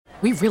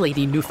We really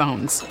need new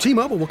phones.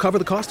 T-Mobile will cover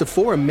the cost of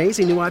 4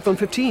 amazing new iPhone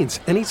 15s,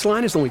 and each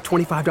line is only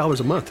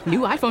 $25 a month. New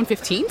iPhone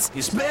 15s?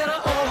 It's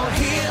better over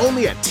here.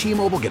 Only at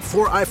T-Mobile, get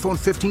 4 iPhone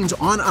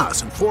 15s on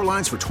us and 4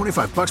 lines for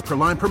 $25 per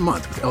line per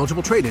month with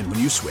eligible trade-in when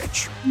you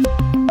switch.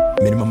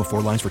 Minimum of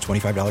 4 lines for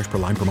 $25 per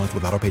line per month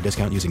with autopay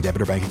discount using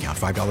debit or bank account.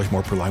 $5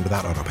 more per line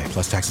without autopay,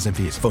 plus taxes and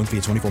fees. Phone fee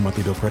at 24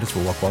 monthly bill credits for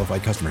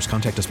well-qualified customers.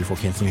 Contact us before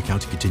canceling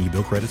account to continue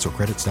bill credits or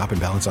credit stop and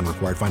balance on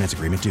required finance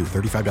agreement due.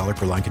 $35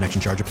 per line connection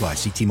charge applies.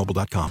 See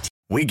T-Mobile.com.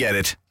 We get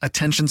it.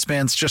 Attention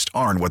spans just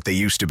aren't what they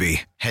used to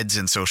be. Heads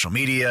in social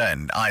media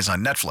and eyes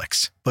on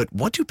Netflix. But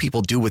what do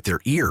people do with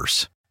their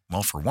ears?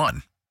 Well, for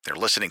one, they're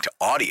listening to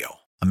audio.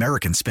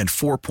 Americans spend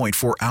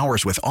 4.4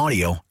 hours with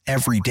audio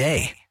every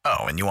day.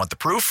 Oh, and you want the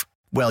proof?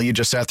 Well, you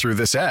just sat through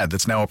this ad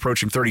that's now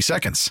approaching 30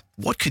 seconds.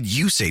 What could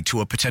you say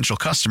to a potential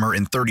customer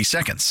in 30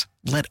 seconds?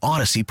 Let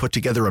Odyssey put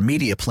together a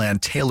media plan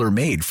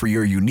tailor-made for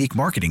your unique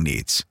marketing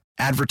needs.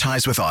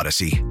 Advertise with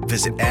Odyssey.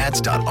 Visit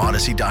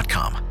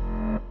ads.odyssey.com.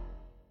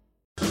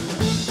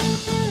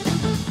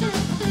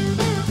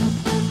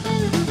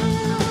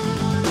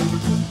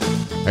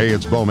 Hey,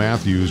 it's Bo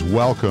Matthews.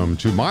 Welcome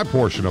to my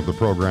portion of the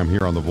program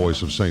here on the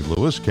Voice of St.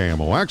 Louis,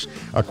 KMOX.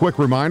 A quick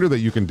reminder that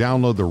you can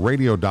download the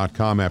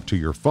radio.com app to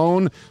your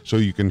phone so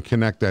you can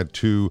connect that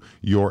to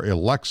your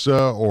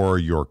Alexa or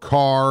your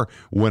car.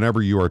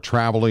 Whenever you are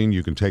traveling,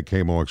 you can take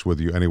KMOX with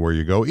you anywhere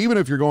you go, even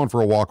if you're going for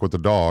a walk with the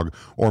dog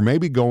or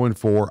maybe going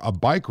for a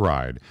bike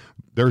ride.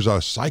 There's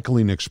a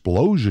cycling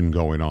explosion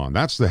going on.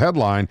 That's the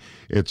headline.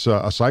 It's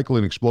a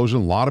cycling explosion.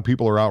 A lot of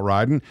people are out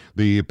riding.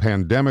 The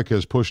pandemic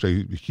has pushed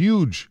a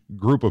huge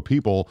group of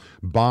people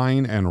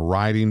buying and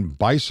riding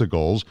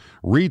bicycles.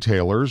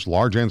 Retailers,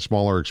 large and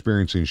small, are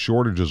experiencing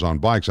shortages on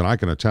bikes, and I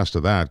can attest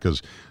to that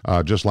because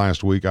just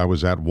last week I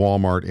was at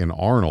Walmart in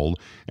Arnold,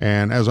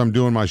 and as I'm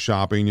doing my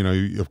shopping,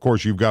 of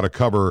course, you've got to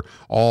cover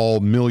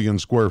all million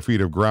square feet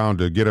of ground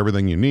to get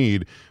everything you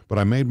need. But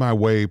I made my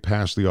way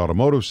past the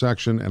automotive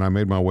section and I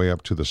made my way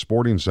up to the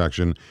sporting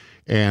section,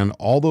 and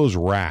all those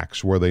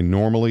racks where they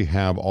normally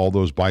have all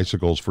those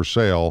bicycles for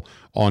sale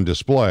on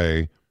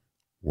display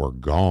were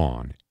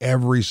gone.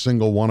 Every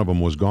single one of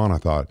them was gone. I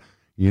thought,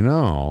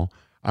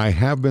 I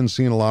have been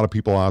seeing a lot of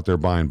people out there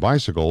buying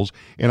bicycles,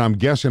 and I'm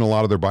guessing a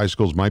lot of their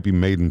bicycles might be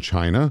made in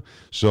China.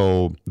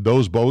 So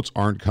those boats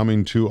aren't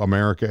coming to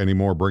America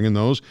anymore, bringing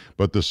those.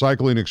 But the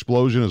cycling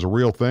explosion is a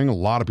real thing. A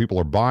lot of people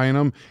are buying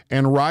them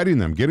and riding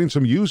them, getting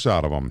some use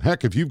out of them.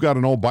 Heck, if you've got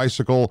an old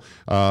bicycle,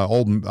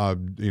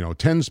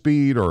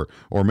 10-speed, or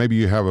maybe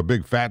you have a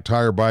big fat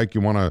tire bike, you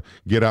want to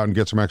get out and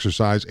get some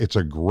exercise, it's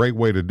a great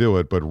way to do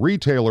it. But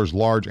retailers,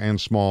 large and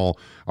small,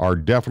 are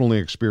definitely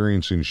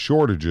experiencing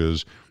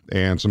shortages,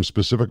 and some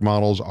specific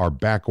models are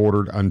back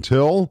ordered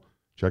until,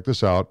 check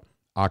this out,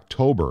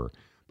 October.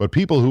 But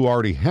people who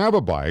already have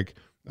a bike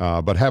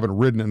but haven't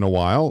ridden in a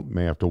while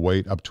may have to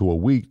wait up to a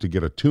week to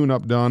get a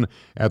tune-up done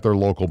at their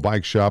local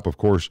bike shop. Of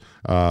course,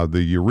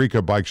 the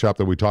Eureka bike shop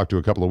that we talked to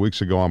a couple of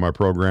weeks ago on my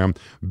program,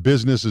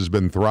 business has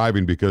been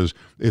thriving because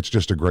it's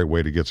just a great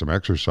way to get some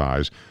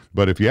exercise.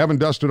 But if you haven't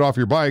dusted off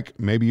your bike,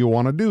 maybe you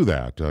want to do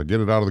that.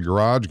 Get it out of the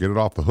garage, get it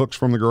off the hooks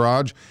from the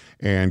garage,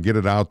 and get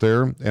it out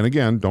there. And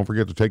again, don't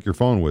forget to take your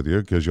phone with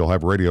you because you'll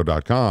have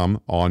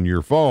radio.com on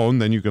your phone.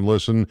 Then you can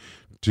listen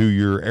to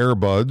your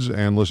earbuds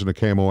and listen to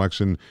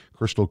KMOX in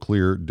crystal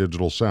clear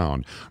digital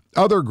sound.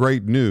 Other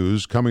great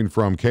news coming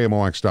from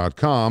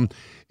KMOX.com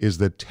is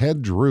that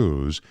Ted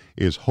Drewes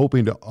is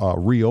hoping to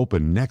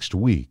reopen next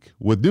week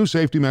with new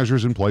safety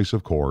measures in place,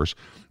 of course.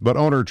 But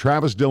owner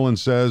Travis Dillon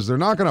says they're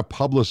not going to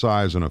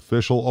publicize an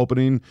official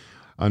opening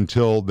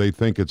until they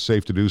think it's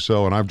safe to do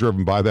so. And I've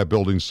driven by that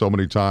building so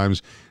many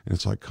times, and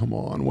it's like, come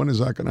on, when is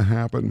that going to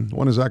happen?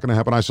 When is that going to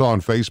happen? I saw on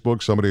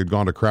Facebook somebody had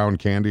gone to Crown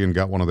Candy and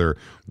got one of their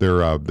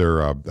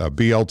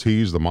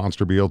BLTs, the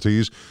Monster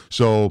BLTs.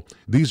 So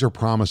these are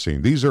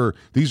promising. These are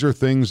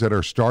things that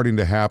are starting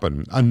to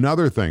happen.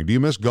 Another thing, do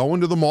you miss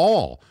going to the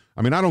mall?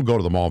 I mean, I don't go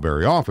to the mall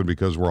very often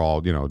because we're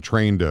all,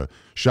 trained to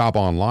shop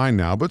online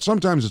now, but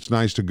sometimes it's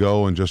nice to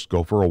go and just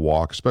go for a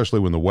walk,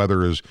 especially when the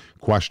weather is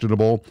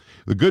questionable.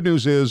 The good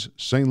news is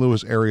St.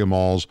 Louis area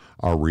malls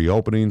are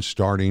reopening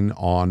starting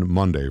on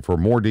Monday. For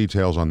more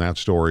details on that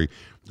story,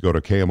 go to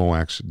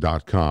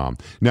KMOX.com.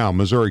 Now,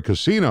 Missouri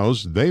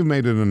casinos, they've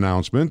made an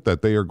announcement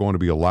that they are going to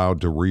be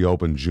allowed to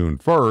reopen June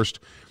 1st.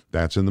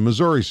 That's in the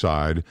Missouri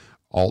side.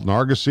 Alton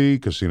Argosy,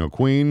 Casino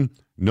Queen,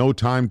 no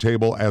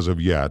timetable as of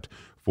yet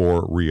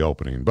for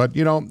reopening. But,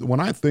 when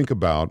I think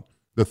about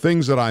the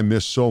things that I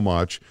miss so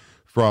much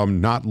from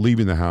not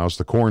leaving the house,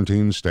 the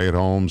quarantine,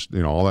 stay-at-homes,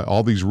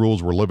 all these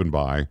rules we're living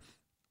by,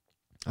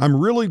 I'm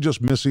really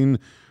just missing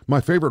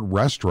my favorite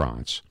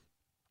restaurants.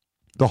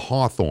 The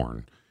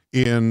Hawthorne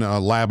in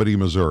Labadie,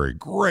 Missouri.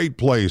 Great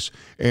place.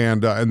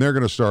 And they're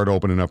going to start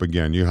opening up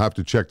again. You have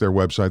to check their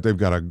website. They've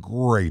got a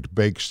great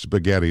baked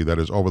spaghetti that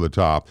is over the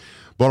top.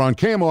 But on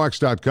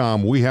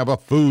KMOX.com, we have a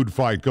food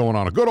fight going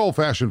on, a good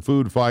old-fashioned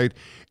food fight,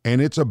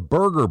 and it's a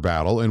burger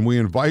battle, and we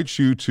invite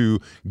you to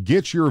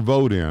get your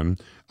vote in.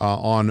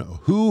 on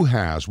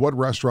what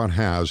restaurant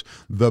has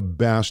the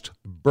best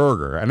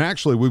burger. And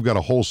actually, we've got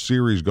a whole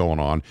series going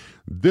on.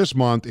 This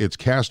month, it's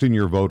casting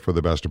your vote for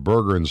the best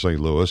burger in St.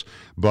 Louis,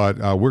 but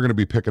we're going to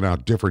be picking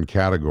out different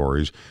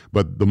categories.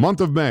 But the month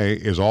of May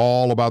is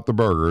all about the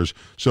burgers,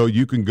 so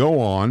you can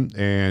go on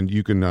and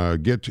you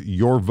can get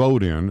your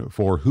vote in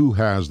for who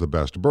has the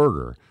best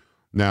burger.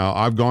 Now,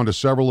 I've gone to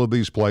several of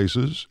these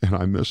places, and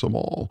I miss them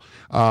all,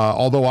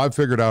 although I've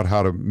figured out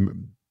how to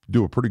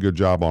do a pretty good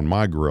job on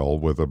my grill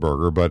with a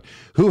burger. But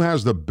who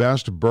has the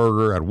best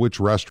burger at which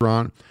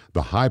restaurant?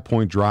 The High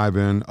Point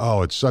Drive-In.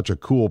 Oh, it's such a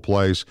cool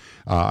place.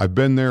 I've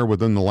been there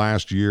within the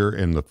last year,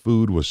 and the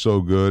food was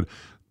so good.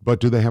 But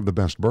do they have the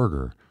best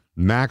burger?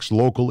 Max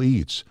Local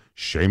Eats,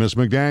 Seamus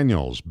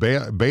McDaniel's,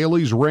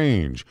 Bailey's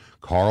Range,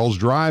 Carl's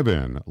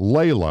Drive-In,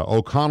 Layla,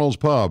 O'Connell's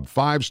Pub,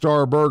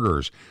 5-Star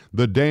Burgers,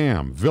 The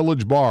Dam,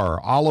 Village Bar,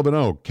 Olive and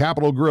Oak,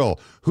 Capitol Grill.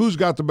 Who's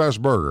got the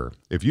best burger?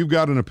 If you've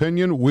got an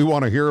opinion, we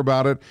want to hear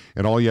about it,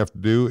 and all you have to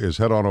do is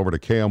head on over to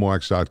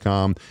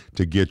KMOX.com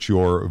to get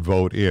your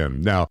vote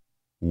in. Now,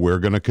 we're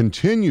going to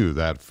continue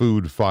that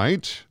food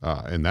fight,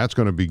 and that's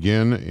going to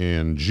begin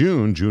in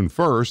June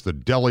 1st, the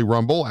Deli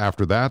Rumble.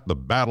 After that, the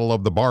Battle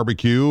of the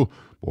Barbecue.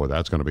 Boy,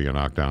 that's going to be a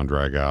knockdown,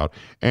 drag out.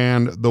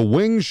 And the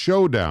Wings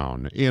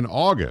Showdown in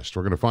August.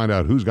 We're going to find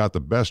out who's got the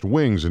best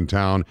wings in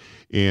town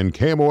in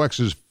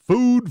KMOX's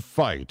Food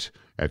Fight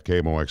at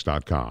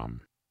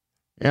KMOX.com.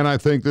 And I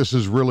think this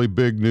is really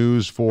big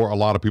news for a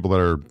lot of people that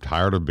are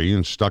tired of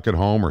being stuck at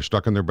home or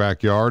stuck in their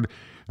backyard.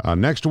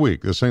 Next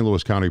week, the St.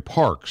 Louis County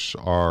parks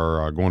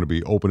are going to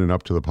be opening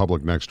up to the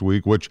public next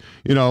week, which,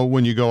 you know,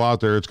 when you go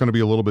out there, it's going to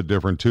be a little bit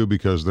different, too,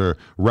 because there are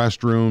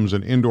restrooms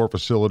and indoor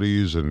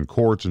facilities and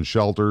courts and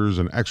shelters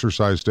and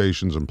exercise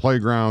stations and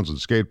playgrounds and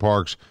skate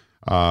parks.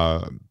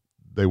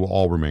 They will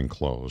all remain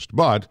closed,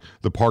 but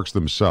the parks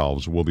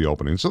themselves will be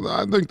opening. So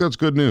I think that's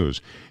good news.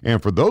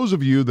 And for those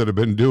of you that have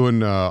been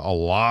doing a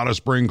lot of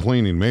spring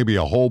cleaning, maybe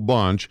a whole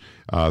bunch,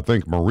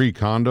 think Marie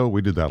Kondo.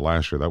 We did that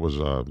last year. That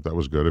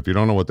was good. If you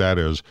don't know what that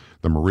is,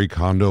 the Marie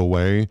Kondo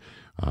way.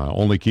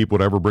 Only keep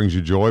whatever brings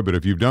you joy. But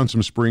if you've done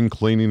some spring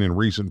cleaning in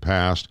recent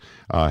past,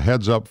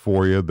 heads up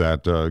for you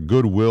that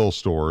Goodwill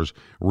stores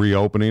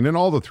reopening and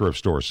all the thrift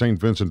stores. St.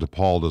 Vincent de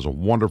Paul does a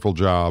wonderful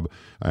job,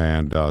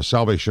 and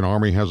Salvation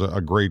Army has a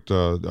great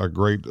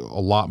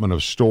allotment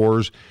of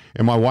stores.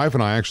 And my wife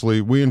and I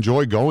we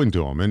enjoy going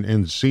to them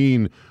and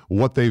seeing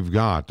what they've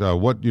got,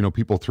 what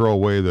people throw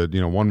away that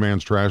one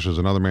man's trash is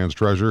another man's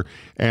treasure.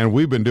 And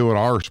we've been doing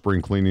our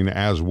spring cleaning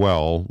as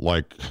well,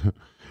 like.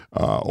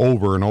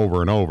 Over and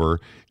over and over,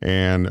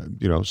 and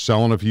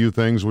selling a few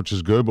things, which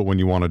is good. But when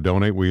you want to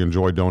donate, we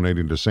enjoy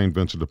donating to St.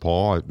 Vincent de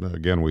Paul.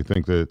 Again, we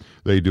think that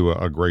they do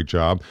a great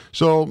job.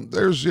 So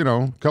there's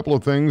a couple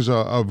of things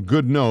of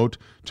good note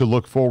to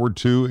look forward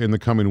to in the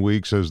coming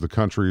weeks as the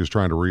country is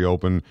trying to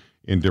reopen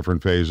in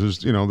different phases.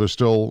 There's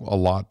still a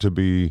lot to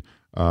be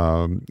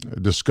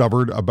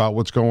discovered about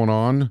what's going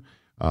on.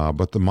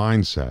 But the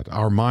mindset,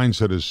 our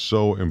mindset is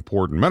so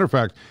important. Matter of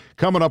fact,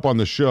 coming up on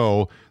the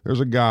show, there's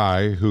a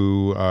guy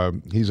who,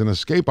 he's an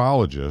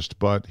escapologist,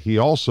 but he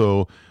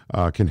also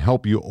can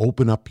help you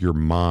open up your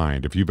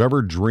mind. If you've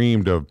ever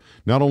dreamed of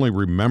not only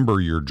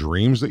remember your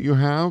dreams that you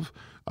have,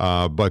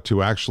 but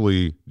to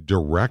actually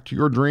direct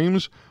your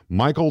dreams,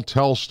 Michael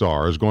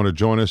Telstar is going to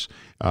join us.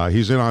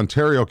 He's in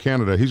Ontario,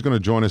 Canada. He's going to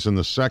join us in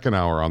the second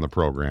hour on the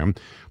program.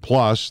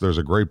 Plus, there's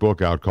a great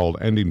book out called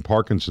Ending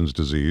Parkinson's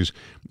Disease.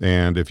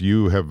 And if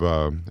you have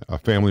a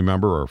family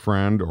member or a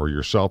friend or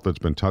yourself that's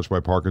been touched by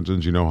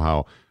Parkinson's, you know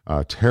how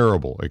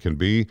terrible it can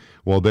be.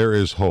 Well, there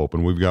is hope.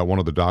 And we've got one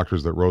of the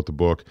doctors that wrote the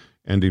book,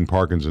 Ending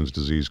Parkinson's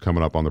Disease,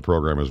 coming up on the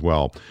program as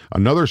well.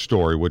 Another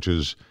story, which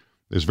is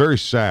very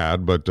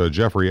sad, but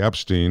Jeffrey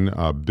Epstein,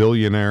 a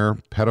billionaire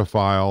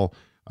pedophile,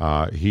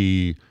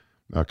 he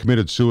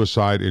committed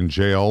suicide in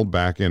jail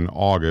back in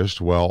August.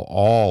 Well,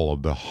 all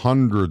of the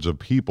hundreds of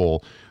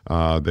people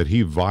that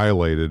he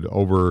violated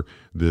over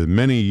the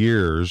many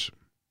years,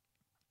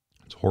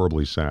 it's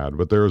horribly sad,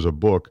 but there is a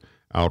book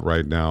out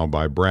right now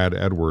by Brad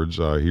Edwards.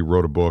 He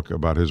wrote a book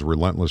about his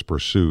relentless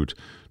pursuit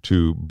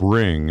to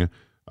bring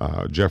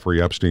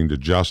Jeffrey Epstein to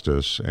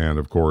justice. And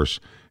of course,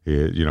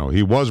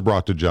 he was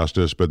brought to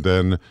justice, but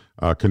then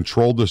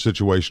controlled the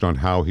situation on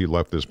how he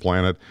left this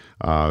planet.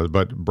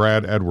 But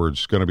Brad Edwards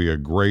is going to be a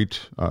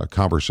great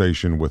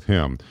conversation with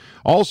him.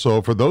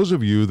 Also, for those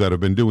of you that have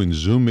been doing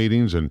Zoom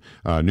meetings and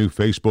new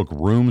Facebook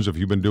rooms, if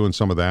you've been doing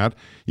some of that,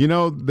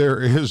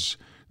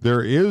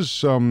 there is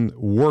some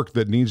work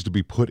that needs to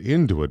be put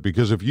into it,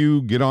 because if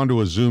you get onto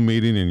a Zoom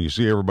meeting and you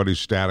see everybody's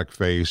static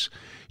face,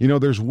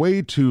 there's a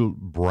way to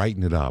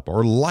brighten it up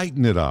or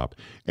lighten it up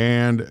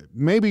and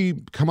maybe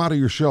come out of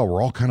your shell.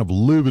 We're all kind of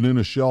living in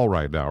a shell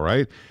right now,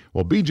 right?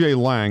 Well, BJ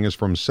Lang is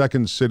from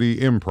Second City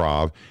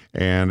Improv,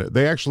 and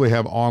they actually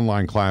have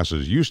online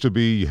classes. Used to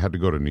be you had to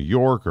go to New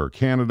York or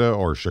Canada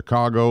or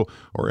Chicago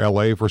or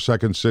LA for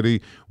Second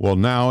City. Well,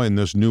 now in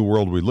this new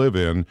world we live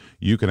in,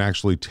 you can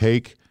actually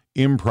take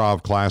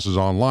improv classes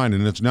online.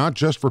 And it's not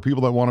just for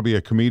people that want to be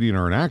a comedian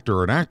or an actor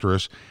or an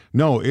actress.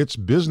 No, it's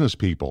business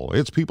people.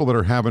 It's people that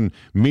are having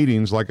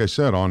meetings, like I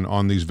said,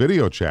 on these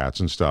video chats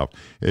and stuff.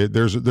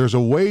 There's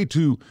a way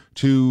to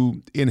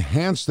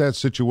enhance that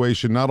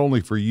situation, not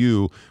only for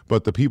you,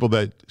 but the people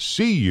that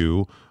see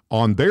you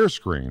on their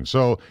screen.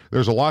 So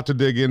there's a lot to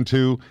dig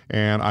into,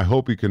 and I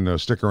hope you can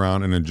stick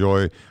around and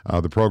enjoy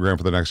the program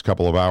for the next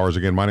couple of hours.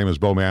 Again, my name is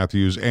Bo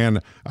Matthews,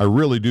 and I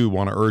really do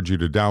want to urge you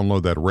to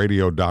download that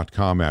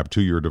radio.com app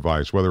to your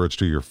device, whether it's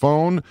to your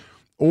phone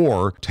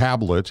or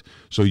tablet,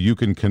 so you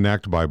can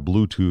connect by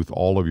Bluetooth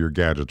all of your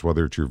gadgets,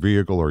 whether it's your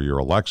vehicle or your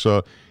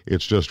Alexa.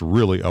 It's just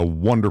really a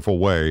wonderful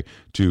way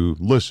to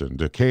listen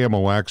to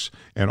KMOX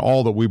and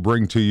all that we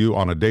bring to you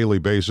on a daily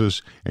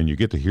basis, and you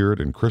get to hear it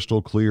in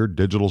crystal clear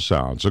digital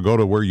sound. So go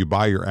to where you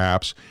buy your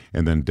apps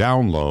and then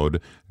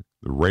download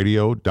the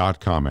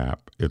radio.com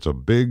app. It's a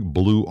big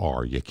blue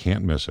R. You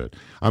can't miss it.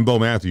 I'm Bo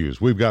Matthews.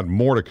 We've got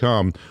more to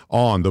come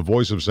on The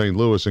Voice of St.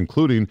 Louis,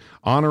 including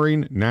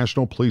honoring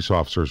National Police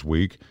Officers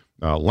Week.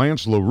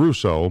 Lance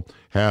LaRusso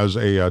has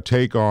a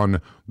take on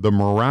the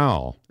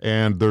morale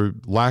and the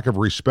lack of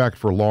respect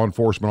for law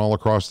enforcement all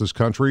across this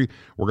country.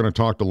 We're going to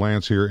talk to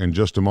Lance here in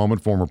just a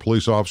moment, former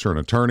police officer and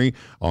attorney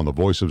on The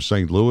Voice of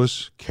St.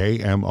 Louis,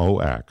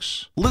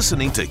 KMOX.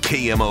 Listening to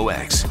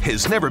KMOX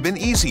has never been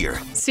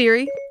easier.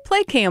 Siri,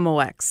 play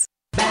KMOX.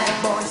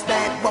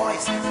 Bad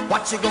boys,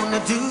 what you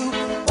gonna do?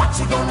 What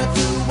you gonna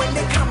do when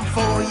they come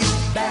for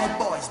you? Bad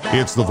boys.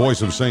 It's The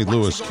Voice of St.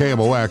 Louis,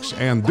 KMOX,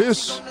 and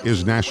this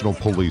is National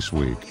Police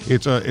Week.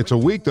 It's a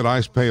week that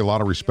I pay a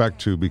lot of respect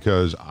to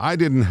because I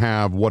didn't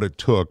have what it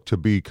took to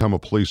become a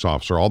police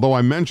officer. Although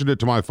I mentioned it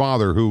to my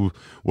father, who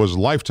was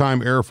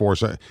lifetime Air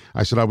Force.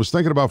 I said, I was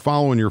thinking about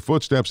following your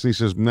footsteps. And he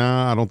says,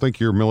 nah, I don't think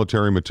you're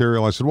military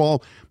material. I said,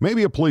 well,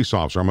 maybe a police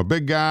officer. I'm a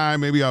big guy.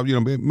 Maybe I'll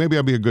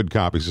be a good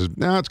cop. He says,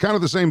 nah, it's kind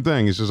of the same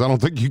thing. He says, I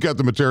don't think you got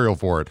the material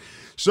for it.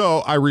 So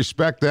I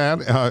respect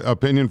that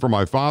opinion from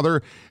my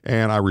father,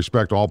 and I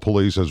respect all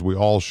police, as we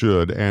all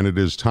should, and it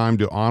is time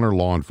to honor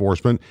law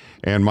enforcement.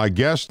 And my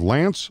guest,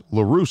 Lance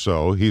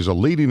LaRusso, he's a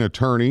leading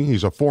attorney.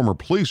 He's a former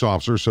police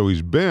officer, so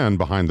he's been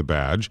behind the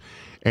badge,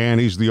 and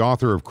he's the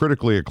author of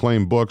critically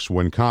acclaimed books,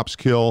 When Cops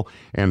Kill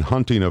and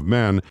Hunting of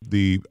Men.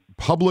 The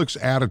public's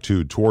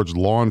attitude towards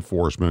law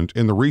enforcement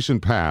in the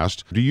recent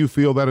past, do you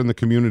feel that in the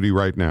community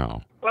right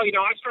now? Well,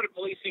 I started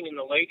policing in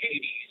the late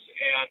 80s.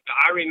 And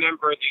I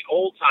remember the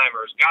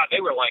old-timers, God, they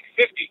were like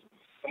 50.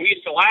 And we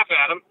used to laugh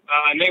at them,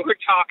 and they were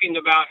talking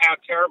about how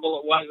terrible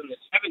it was in the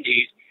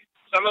 70s.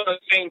 Some of those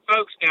same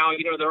folks now,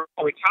 they're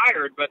all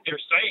retired, but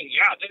they're saying,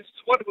 yeah, this is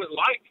what it was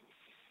like.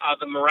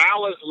 The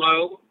morale is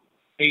low.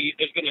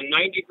 There's been a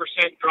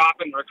 90%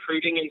 drop in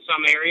recruiting in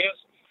some areas.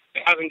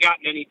 It hasn't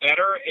gotten any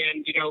better.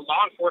 And,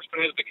 law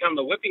enforcement has become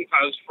the whipping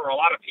post for a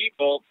lot of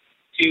people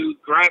to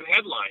grab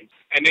headlines.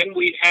 And then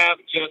we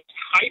have just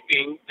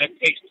hyping that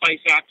takes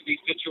place after these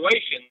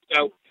situations.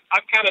 So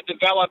I've kind of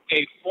developed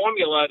a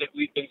formula that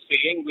we've been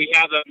seeing. We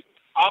have an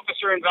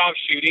officer-involved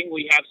shooting.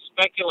 We have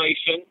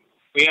speculation.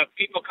 We have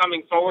people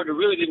coming forward who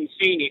really didn't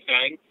see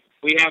anything.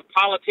 We have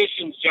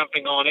politicians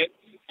jumping on it.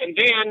 And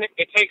then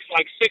it takes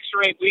like 6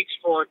 or 8 weeks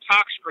for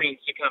talk screens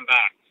to come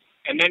back,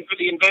 and then for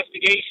the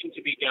investigation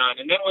to be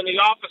done. And then when the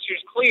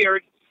officer's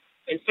cleared,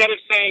 instead of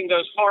saying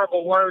those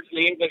horrible words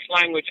in the English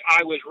language,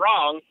 I was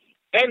wrong,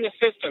 then the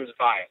system's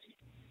biased.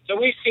 So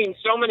we've seen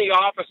so many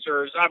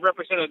officers, I've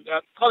represented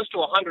close to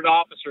 100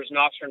 officers in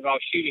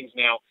officer-involved shootings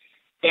now,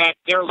 that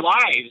their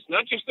lives,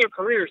 not just their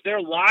careers,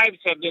 their lives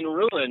have been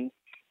ruined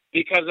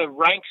because of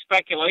rank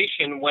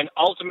speculation when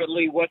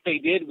ultimately what they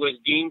did was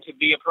deemed to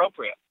be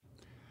appropriate.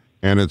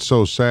 And it's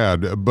so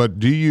sad. But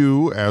do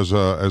you, as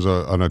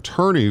an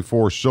attorney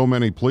for so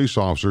many police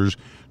officers,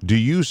 do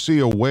you see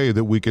a way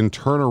that we can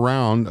turn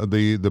around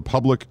the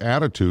public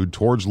attitude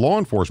towards law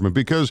enforcement?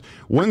 Because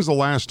when's the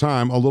last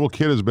time a little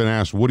kid has been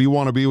asked, what do you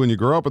want to be when you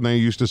grow up? And they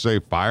used to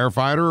say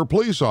firefighter or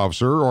police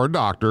officer or a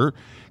doctor.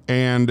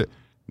 And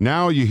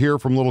now you hear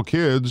from little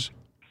kids,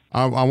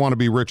 I want to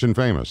be rich and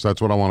famous.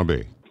 That's what I want to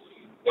be.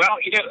 Well,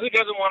 who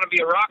doesn't want to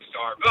be a rock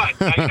star? But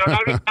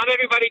not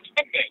everybody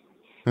can be.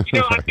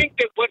 I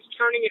think that what's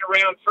turning it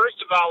around, first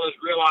of all, is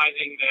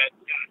realizing that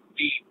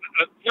the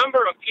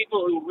number of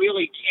people who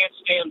really can't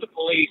stand the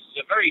police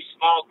is a very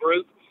small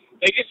group.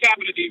 They just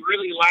happen to be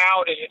really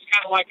loud, and it's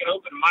kind of like an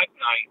open mic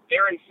night.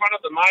 They're in front of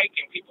the mic,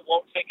 and people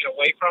won't take it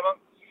away from them.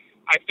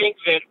 I think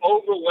that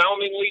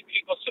overwhelmingly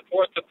people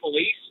support the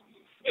police.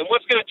 And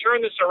what's going to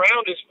turn this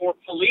around is for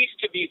police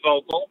to be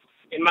vocal.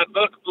 In my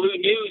book, Blue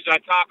News,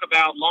 I talk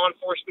about law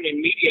enforcement and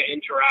media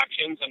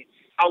interactions and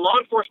how law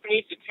enforcement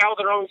needs to tell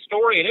their own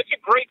story. And it's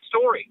a great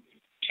story.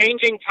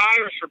 Changing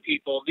tires for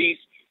people, these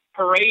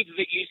parades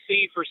that you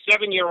see for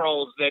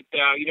 7-year-olds that,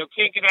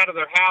 can't get out of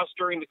their house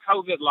during the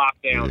COVID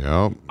lockdown.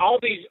 Yep. All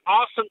these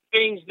awesome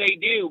things they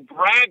do,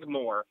 brag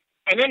more.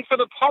 And then for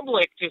the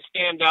public to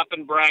stand up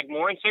and brag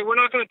more and say, we're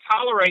not going to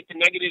tolerate the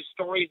negative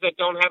stories that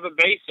don't have a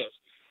basis.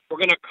 We're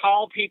going to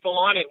call people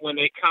on it when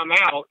they come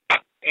out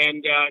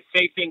and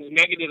say things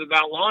negative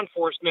about law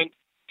enforcement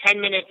 10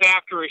 minutes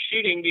after a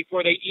shooting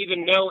before they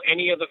even know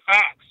any of the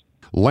facts.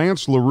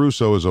 Lance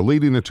LaRusso is a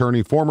leading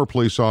attorney, former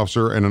police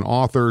officer, and an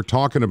author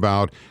talking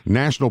about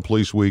National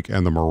Police Week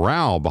and the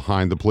morale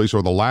behind the police,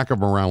 or the lack of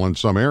morale in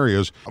some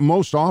areas.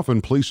 Most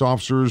often, police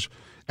officers,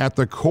 at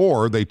the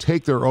core, they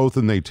take their oath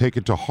and they take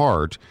it to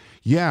heart.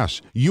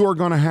 Yes, you are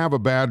going to have a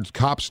bad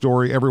cop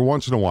story every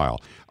once in a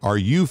while. Are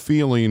you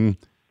feeling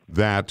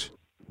that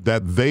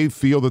they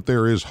feel that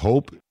there is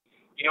hope?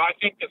 You know, I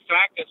think the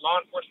fact that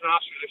law enforcement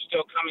officers are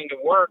still coming to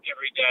work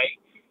every day,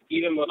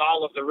 even with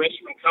all of the risk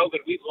from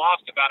COVID, we've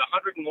lost about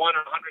 101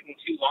 or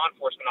 102 law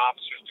enforcement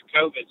officers to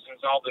COVID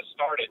since all this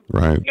started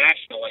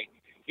nationally.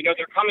 You know,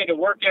 they're coming to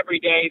work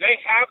every day.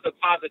 They have the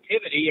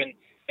positivity, and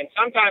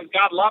sometimes,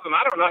 God love them,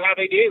 I don't know how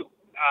they do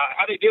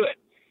it.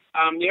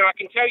 You know, I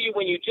can tell you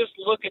when you just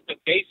look at the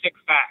basic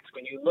facts,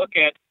 when you look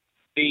at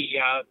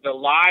the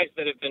lies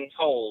that have been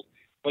told,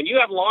 when you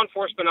have law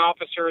enforcement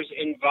officers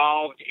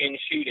involved in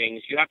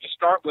shootings, you have to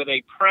start with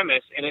a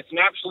premise, and it's an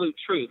absolute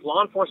truth.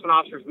 Law enforcement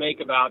officers make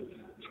about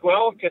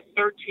 12 to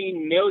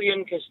 13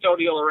 million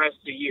custodial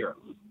arrests a year.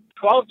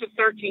 12 to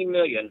 13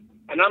 million.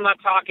 And I'm not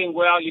talking,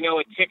 well, you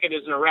know, a ticket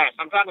is an arrest.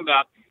 I'm talking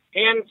about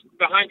hands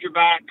behind your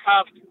back,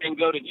 cuffed, and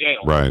go to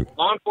jail. Right.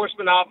 Law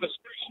enforcement officers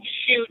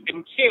shoot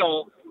and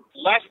kill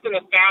less than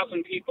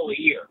 1,000 people a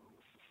year.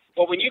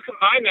 Well, when you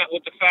combine that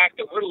with the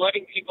fact that we're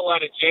letting people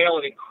out of jail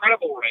at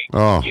incredible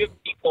rates, give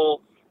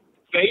people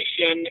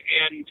probation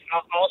and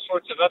all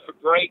sorts of other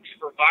breaks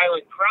for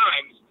violent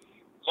crimes,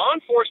 law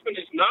enforcement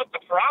is not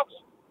the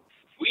problem.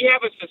 We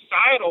have a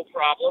societal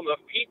problem of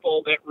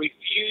people that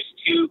refuse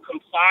to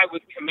comply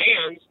with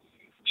commands,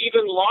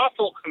 even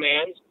lawful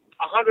commands,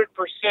 100%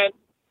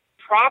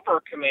 proper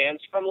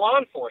commands from law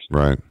enforcement.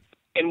 Right.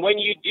 And when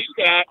you do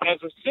that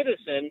as a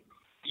citizen,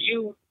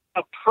 you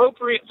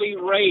appropriately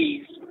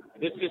raise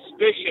the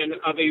suspicion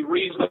of a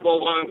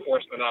reasonable law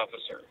enforcement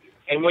officer.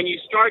 And when you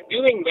start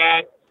doing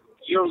that,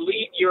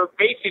 you're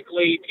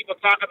basically, people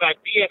talk about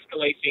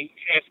de-escalation.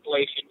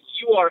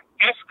 You are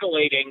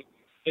escalating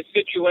the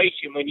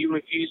situation when you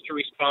refuse to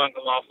respond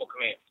to lawful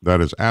command. That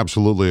is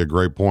absolutely a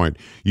great point.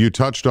 You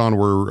touched on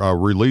we're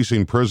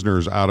releasing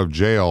prisoners out of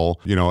jail,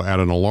 you know, at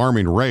an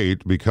alarming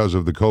rate because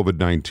of the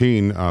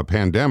COVID-19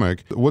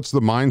 pandemic. What's the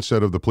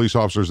mindset of the police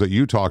officers that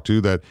you talk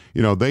to that,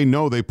 you know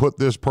they put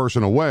this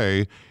person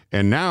away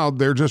and now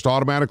they're just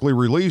automatically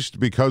released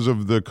because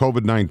of the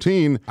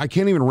COVID-19? I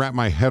can't even wrap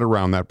my head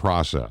around that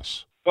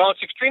process. Well,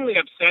 it's extremely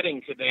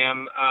upsetting to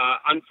them,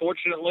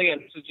 unfortunately, and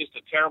this is just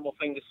a terrible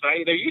thing to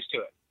say. They're used to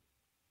it.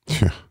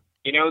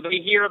 You know, they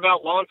hear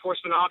about law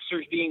enforcement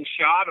officers being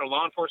shot or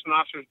law enforcement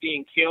officers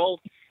being killed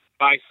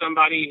by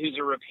somebody who's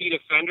a repeat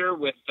offender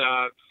with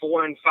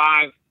 4 and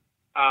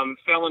 5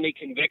 felony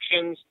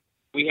convictions.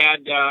 We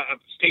had a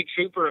state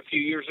trooper a few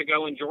years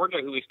ago in Georgia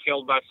who was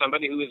killed by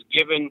somebody who was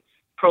given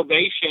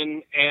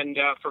probation and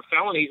for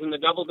felonies in the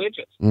double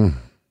digits.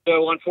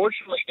 So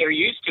unfortunately, they're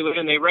used to it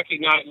and they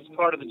recognize it's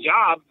part of the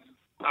job.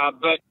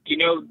 But, you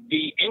know,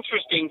 the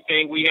interesting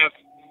thing, we have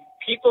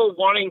people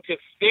wanting to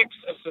fix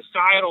a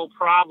societal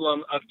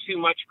problem of too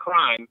much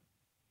crime.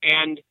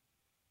 And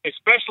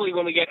especially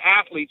when we get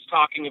athletes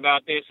talking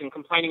about this and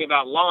complaining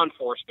about law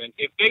enforcement,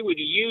 if they would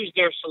use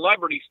their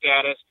celebrity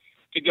status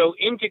to go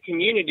into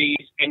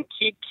communities and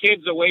keep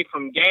kids away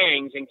from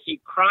gangs and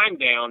keep crime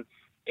down,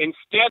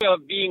 instead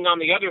of being on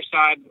the other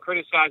side and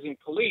criticizing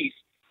police,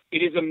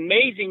 it is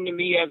amazing to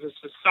me as a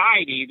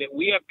society that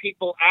we have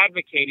people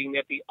advocating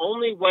that the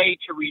only way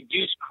to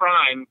reduce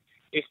crime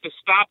is to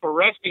stop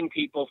arresting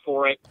people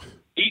for it,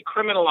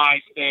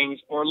 decriminalize things,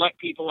 or let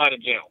people out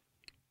of jail.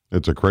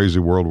 It's a crazy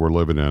world we're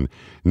living in.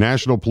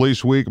 National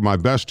Police Week, my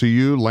best to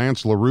you,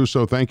 Lance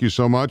LaRusso. Thank you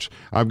so much.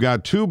 I've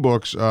got 2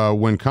 books,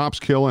 When Cops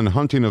Kill and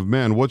Hunting of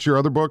Men. What's your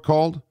other book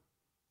called?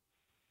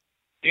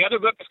 The other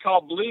book is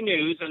called Blue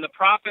News, and the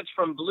profits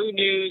from Blue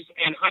News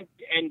and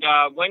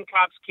When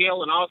Cops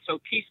Kill, and also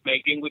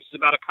Peacemaking, which is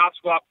about a cop's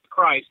walk to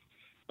Christ.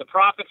 The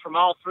profit from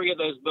all 3 of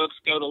those books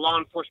go to law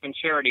enforcement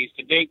charities.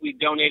 To date, we've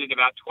donated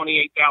about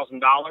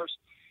 $28,000,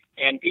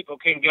 and people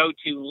can go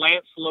to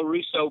Lance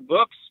LaRusso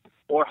Books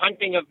or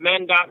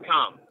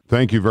huntingofmen.com.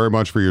 Thank you very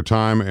much for your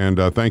time, and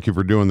thank you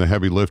for doing the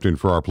heavy lifting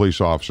for our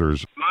police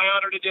officers. My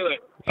honor to do it.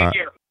 Take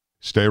care.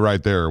 Stay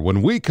right there.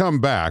 When we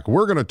come back,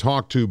 we're going to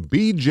talk to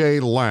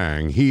BJ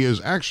Lang. He is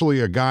actually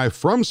a guy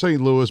from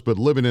St. Louis but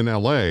living in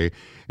L.A.,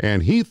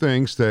 and he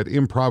thinks that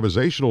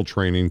improvisational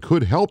training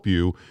could help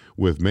you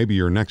with maybe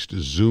your next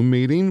Zoom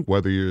meeting,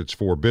 whether it's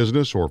for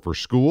business or for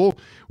school.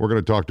 We're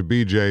going to talk to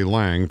BJ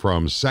Lang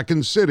from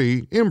Second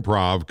City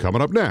Improv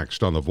coming up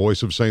next on the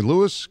Voice of St.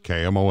 Louis,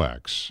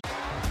 KMOX.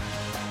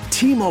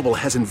 T-Mobile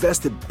has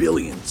invested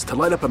billions to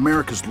light up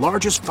America's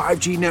largest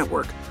 5G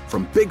network,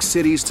 from big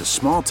cities to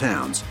small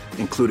towns,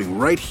 including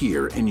right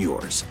here in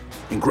yours.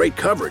 And great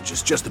coverage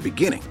is just the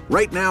beginning.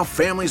 Right now,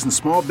 families and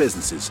small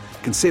businesses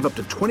can save up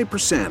to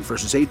 20%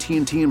 versus AT&T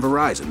and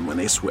Verizon when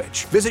they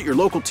switch. Visit your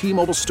local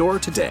T-Mobile store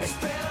today.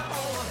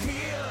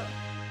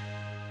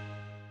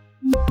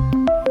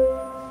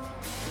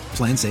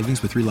 Plan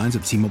savings with 3 lines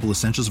of T-Mobile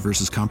Essentials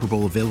versus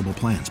comparable available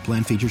plans.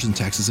 Plan features and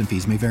taxes and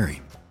fees may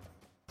vary.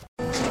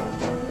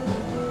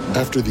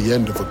 After the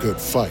end of a good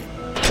fight,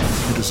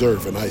 you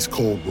deserve an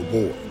ice-cold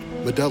reward.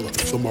 Modelo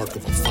is the mark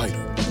of a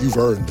fighter. You've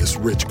earned this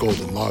rich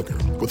golden lager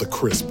with a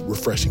crisp,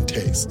 refreshing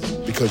taste.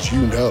 Because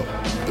you know,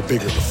 the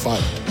bigger the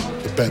fight,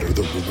 the better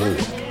the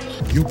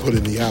reward. You put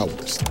in the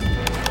hours,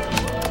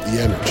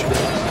 the energy,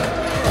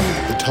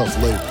 the tough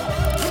labor.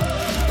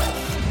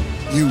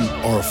 You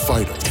are a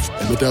fighter,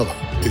 and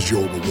Modelo is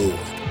your reward.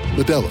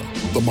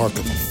 Modelo, the mark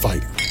of a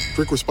fighter.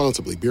 Drink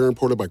responsibly. Beer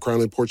imported by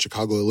Crown Imports,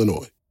 Chicago,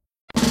 Illinois.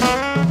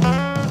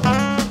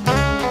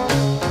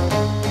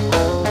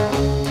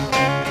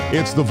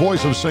 It's the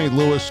voice of St.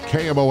 Louis,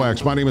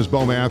 KMOX. My name is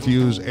Bo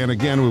Matthews, and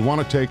again, we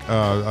want to take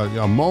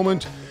a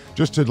moment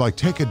just to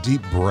take a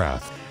deep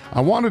breath. I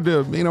wanted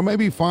to,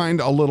 maybe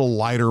find a little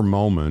lighter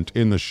moment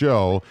in the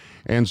show,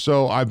 and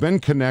so I've been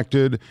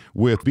connected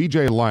with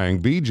BJ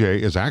Lang. BJ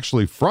is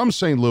actually from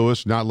St.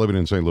 Louis, not living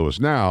in St. Louis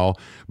now,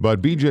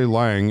 but BJ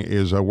Lang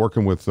is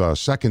working with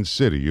Second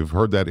City. You've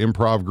heard that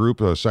improv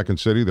group, Second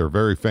City. They're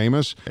very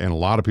famous, and a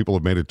lot of people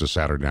have made it to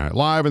Saturday Night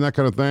Live and that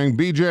kind of thing.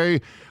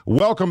 BJ,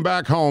 welcome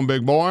back home,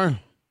 big boy.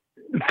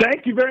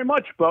 Thank you very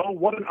much, Bo.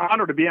 What an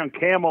honor to be on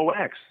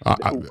KMOX.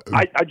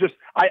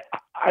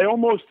 I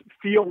almost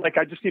feel like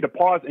I just need to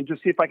pause and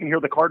just see if I can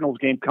hear the Cardinals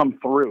game come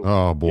through.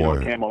 Oh, boy.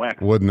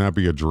 KMOX. Wouldn't that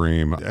be a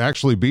dream?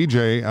 Actually,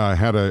 BJ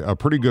had a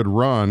pretty good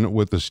run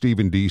with the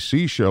Stephen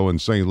D.C. show in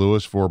St.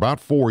 Louis for about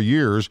 4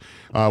 years.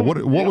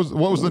 What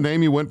was the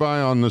name you went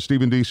by on the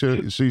Stephen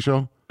D.C.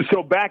 show?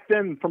 So back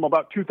then, from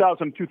about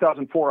 2000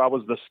 2004, I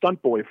was the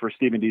stunt boy for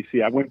Stephen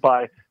D.C. I went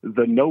by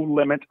the No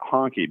Limit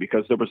Honky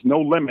because there was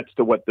no limits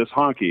to what this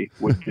honky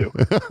would do.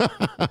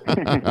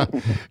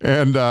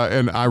 And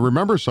I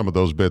remember some of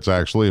those bits,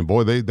 actually, and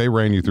boy, they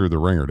ran you through the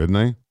ringer, didn't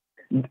they?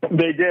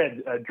 They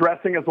did.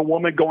 Dressing as a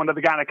woman, going to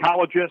the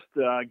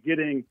gynecologist,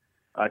 getting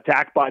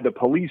attacked by the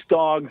police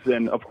dogs,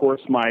 and, of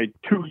course, my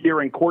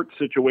 2-year in court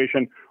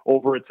situation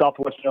over at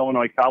Southwestern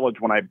Illinois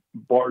College when I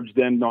barged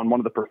in on one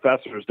of the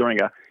professors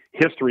during a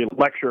history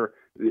lecture.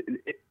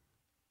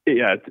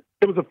 It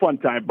was a fun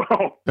time,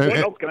 bro. What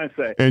else can I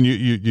say? And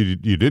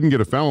you didn't get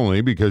a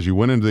felony because you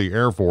went into the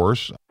Air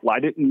Force. Well, I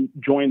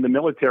didn't join the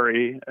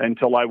military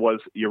until I was,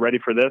 you ready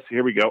for this?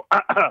 Here we go.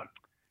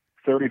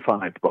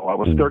 35, bro. I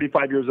was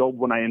 35 years old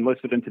when I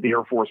enlisted into the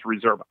Air Force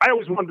Reserve. I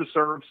always wanted to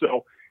serve,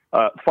 so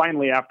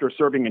finally, after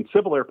serving in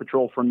Civil Air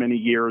Patrol for many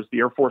years, the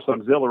Air Force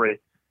Auxiliary,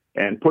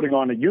 and putting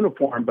on a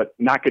uniform but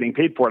not getting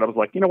paid for it, I was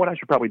like, you know what, I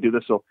should probably do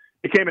this. So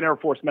became an Air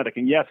Force medic.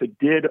 And yes, it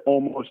did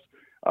almost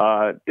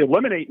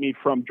eliminate me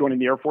from joining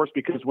the Air Force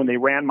because when they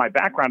ran my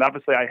background,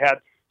 obviously I had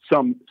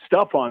some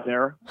stuff on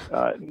there.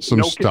 Some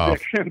no stuff.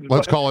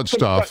 Let's call it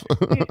stuff.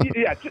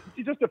 Yeah,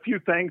 just a few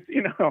things,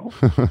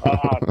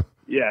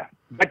 Yeah,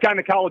 that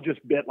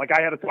gynecologist bit,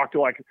 I had to talk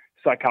to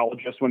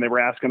psychologists when they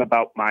were asking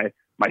about my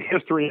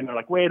history, and they're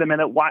like, wait a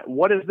minute,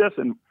 what is this?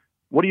 And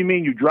what do you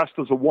mean you dressed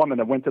as a woman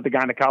and went to the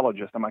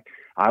gynecologist? I'm like,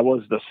 I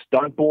was the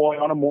stunt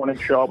boy on a morning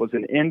show. I was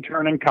an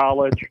intern in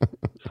college.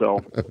 So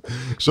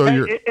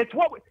it's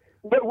what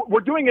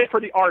we're doing it for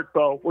the art,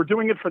 Bo. We're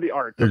doing it for the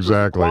art.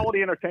 Exactly.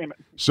 Quality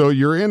entertainment. So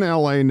you're in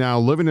LA now,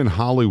 living in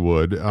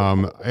Hollywood,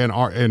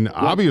 and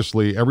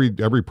obviously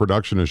every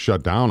production is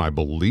shut down, I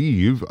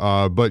believe.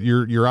 But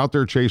you're out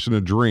there chasing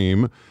a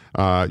dream.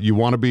 You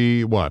want to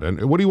be what?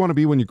 And what do you want to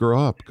be when you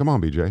grow up? Come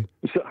on, BJ.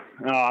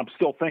 I'm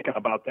still thinking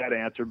about that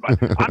answer, but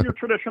I'm your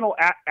traditional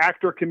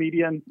actor,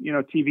 comedian,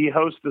 TV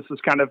host. This is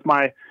kind of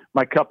my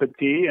cup of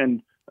tea,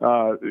 and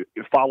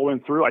following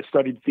through, I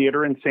studied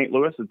theater in St.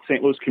 Louis at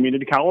St. Louis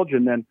Community College,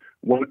 and then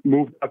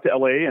moved up to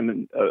LA,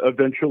 and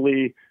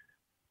eventually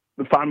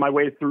found my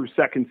way through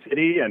Second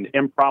City and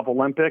Improv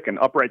Olympic and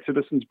Upright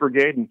Citizens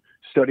Brigade, and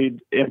studied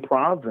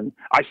improv. And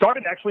I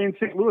started actually in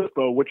St. Louis,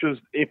 though, which is,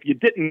 if you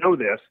didn't know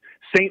this,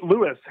 St.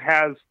 Louis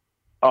has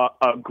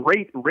a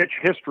great, rich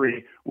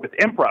history with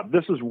improv.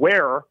 This is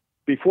where,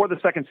 before the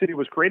Second City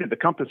was created, the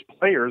Compass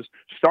Players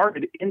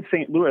started in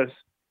St. Louis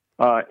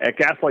at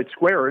Gaslight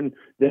Square, and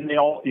then they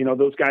all,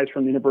 those guys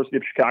from the University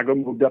of Chicago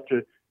moved up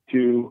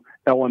to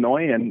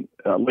Illinois and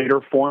later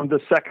formed the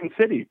Second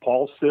City.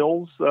 Paul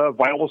Sills,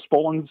 Viola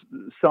Spolin's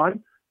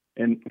son,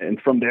 and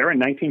from there in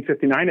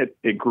 1959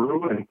 it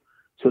grew, and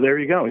so there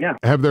you go. Yeah.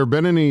 Have there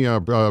been any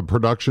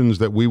productions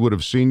that we would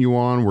have seen you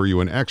on? Were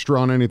you an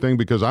extra on anything?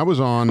 Because I was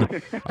on.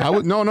 I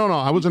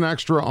was an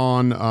extra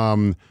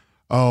on.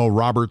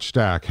 Robert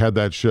Stack had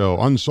that show,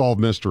 Unsolved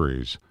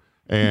Mysteries.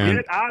 And get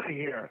it out of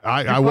here.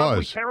 I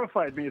was.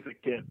 Terrified me as a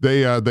kid.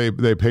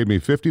 They paid me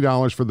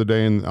 $50 for the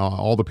day and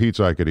all the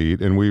pizza I could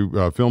eat, and we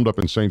filmed up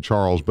in St.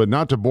 Charles. But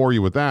not to bore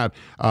you with that,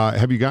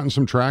 have you gotten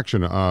some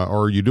traction, or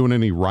are you doing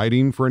any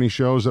writing for any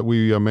shows that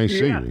we may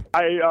see?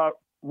 I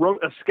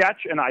wrote a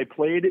sketch, and I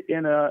played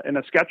in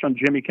a sketch on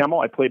Jimmy Kimmel.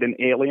 I played an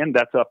alien.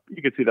 That's up.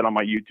 You can see that on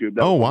my YouTube.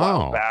 That was a wow!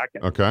 while back.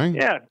 And, okay.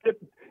 Yeah, did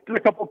a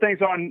couple of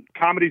things on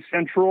Comedy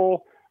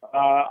Central.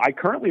 I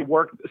currently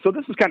work, so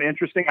this is kind of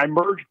interesting. I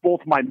merged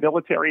both my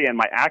military and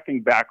my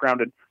acting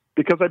background, and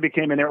because I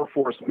became an Air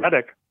Force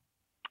medic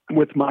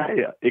with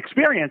my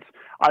experience,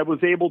 I was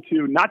able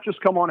to not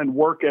just come on and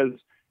work as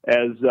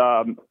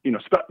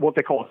what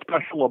they call a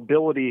special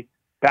ability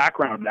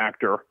background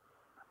actor.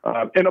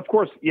 And of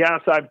course,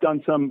 yes, I've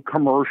done some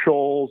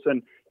commercials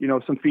and,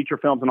 some feature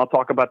films, and I'll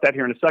talk about that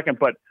here in a second.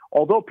 But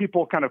although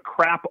people kind of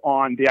crap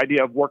on the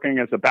idea of working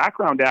as a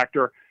background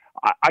actor,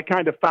 I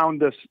kind of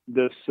found this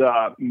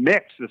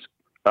mix, this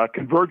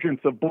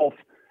convergence of both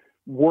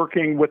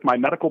working with my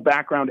medical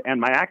background and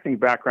my acting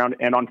background.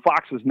 And on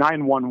Fox's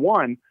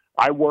 911,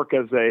 I work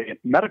as a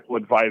medical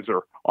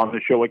advisor on the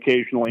show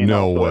occasionally.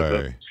 No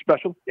way.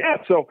 Special. Yeah.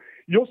 So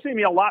you'll see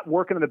me a lot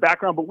working in the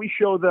background, but we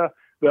show the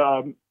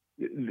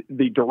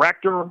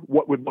director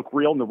what would look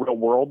real in the real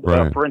world.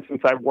 Right. For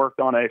instance, I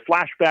worked on a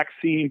flashback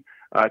scene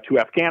to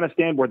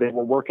Afghanistan where they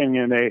were working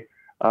in a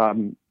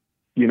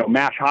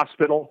MASH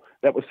hospital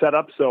that was set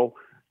up. So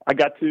I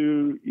got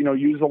to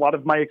use a lot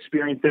of my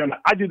experience there, and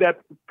I do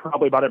that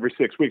probably about every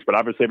 6 weeks. But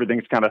obviously,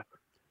 everything's kind of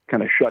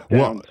shut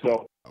down.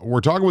 So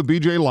we're talking with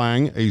B.J.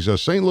 Lang. He's a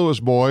St. Louis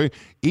boy,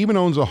 even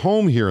owns a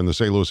home here in the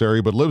St. Louis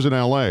area, but lives in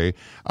L.A.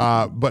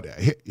 But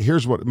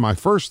here's what my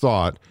first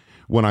thought.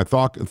 When I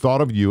thought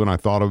of you and I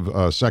thought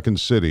of Second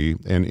City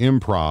and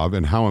improv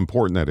and how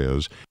important that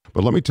is.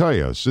 But let me tell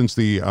you, since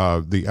the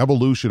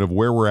evolution of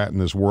where we're at in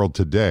this world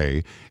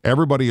today,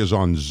 everybody is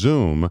on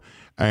Zoom.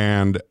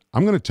 And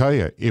I'm going to tell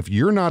you, if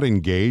you're not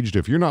engaged,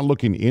 if you're not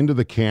looking into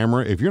the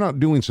camera, if you're not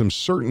doing some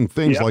certain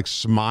things like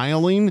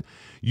smiling,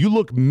 you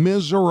look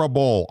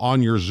miserable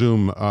on your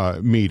Zoom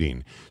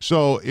meeting.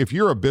 So if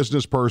you're a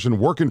business person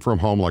working from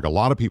home, like a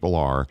lot of people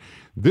are,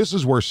 this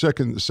is where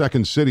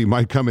Second City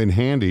might come in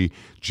handy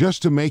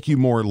just to make you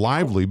more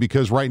lively,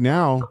 because right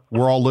now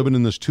we're all living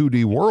in this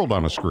 2D world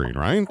on a screen,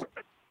 right?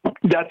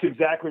 That's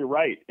exactly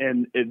right.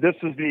 And this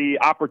is the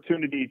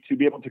opportunity to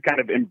be able to kind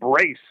of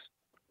embrace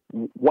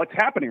what's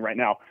happening right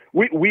now.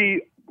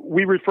 We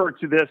refer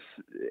to this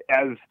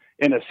as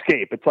an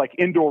escape. It's like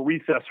indoor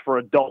recess for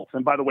adults.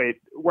 And by the way,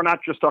 we're not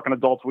just talking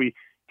adults. We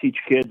teach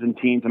kids and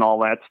teens and all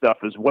that stuff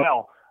as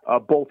well,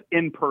 both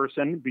in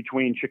person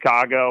between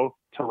Chicago,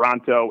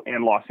 Toronto,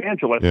 and Los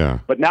Angeles. Yeah.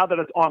 But now that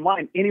it's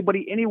online,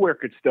 anybody anywhere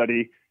could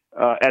study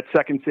at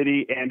Second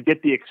City and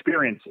get the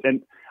experience.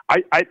 And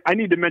I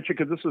need to mention,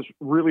 because this is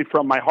really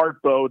from my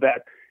heart, Bo,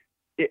 that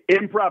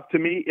improv to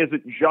me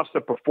isn't just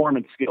a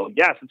performance skill.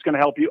 Yes, it's going to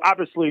help you.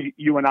 Obviously,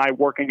 you and I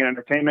working in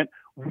entertainment,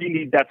 we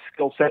need that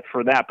skill set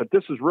for that. But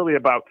this is really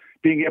about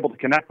being able to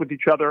connect with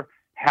each other,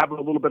 have a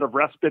little bit of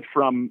respite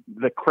from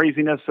the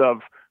craziness of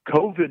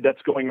COVID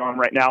that's going on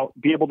right now,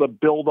 be able to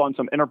build on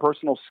some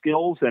interpersonal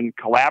skills and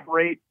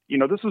collaborate.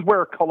 This is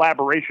where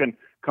collaboration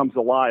comes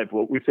alive.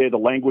 What we say, the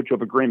language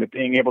of agreement,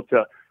 being able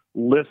to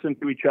listen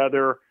to each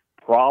other,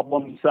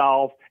 problem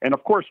solve, and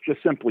of course,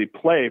 just simply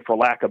play, for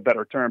lack of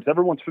better terms.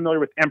 Everyone's familiar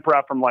with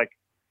improv from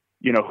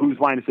Whose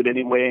Line Is It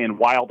Anyway and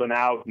Wild and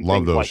Out and love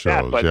things those like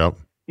shows. That. But yep.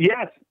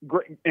 Yes,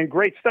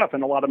 great stuff.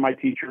 And a lot of my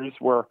teachers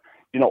were,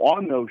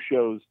 on those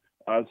shows.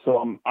 So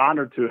I'm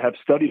honored to have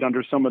studied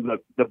under some of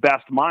the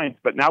best minds.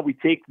 But now we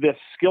take this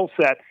skill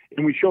set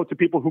and we show it to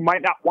people who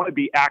might not want to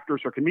be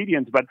actors or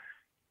comedians, but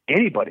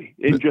anybody.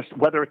 And just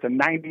whether it's a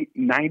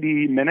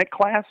 90-minute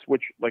class,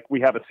 which we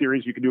have a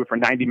series, you can do it for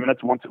 90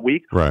 minutes once a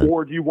week, right.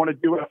 Or do you want to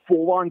do a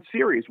full-on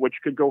series, which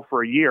could go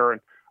for a year?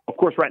 And of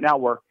course, right now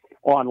we're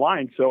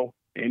online, so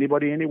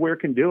anybody anywhere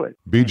can do it.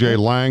 B.J.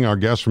 Lang, our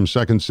guest from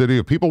Second City.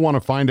 If people want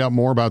to find out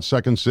more about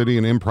Second City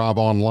and improv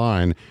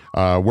online,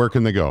 where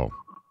can they go?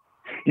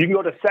 You can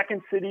go to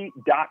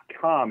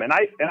secondcity.com. And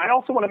I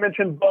also want to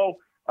mention, Bo,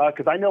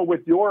 because I know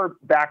with your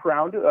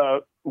background,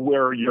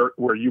 where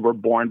you were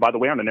born, by the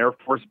way, on an Air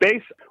Force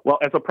base. Well,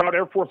 as a proud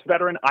Air Force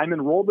veteran, I'm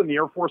enrolled in the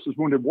Air Force's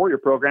Wounded Warrior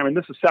Program, and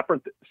this is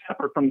separate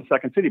from the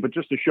Second City. But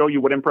just to show you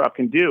what improv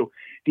can do,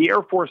 the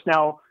Air Force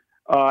now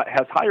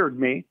has hired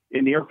me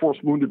in the Air Force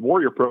Wounded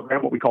Warrior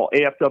Program, what we call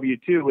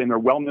AFW2, in their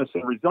Wellness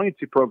and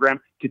Resiliency Program,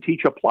 to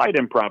teach applied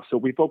improv. So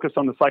we focus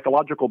on the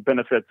psychological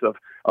benefits of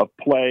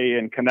play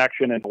and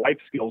connection and life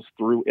skills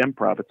through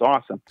improv. It's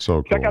awesome.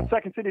 So cool. Check out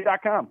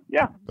secondcity.com.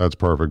 Yeah. That's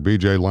perfect.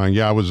 B.J. Lang.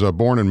 Yeah, I was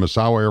born in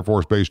Misawa Air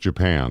Force Base,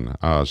 Japan.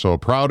 So a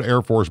proud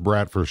Air Force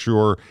brat for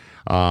sure.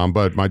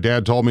 But my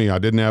dad told me I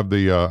didn't have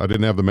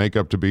the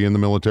makeup to be in the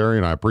military,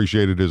 and I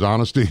appreciated his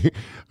honesty.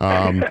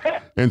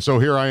 And so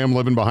here I am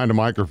living behind a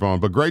microphone.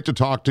 But great to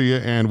talk to you,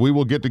 and we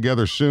will get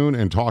together soon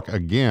and talk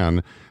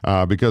again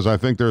because I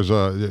think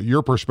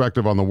your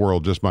perspective on the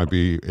world just might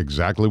be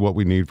exactly what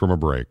we need from a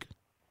break.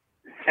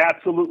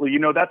 Absolutely.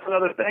 That's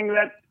another thing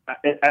that,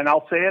 and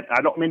I'll say it,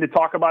 I don't mean to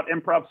talk about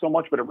improv so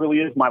much, but it really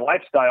is my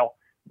lifestyle.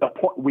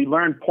 We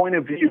learn point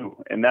of view,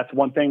 and that's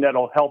one thing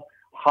that'll help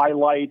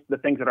highlight the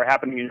things that are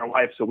happening in your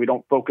life so we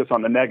don't focus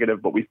on the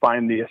negative, but we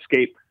find the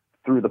escape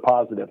through the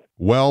positive.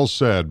 Well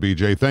said,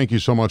 BJ. Thank you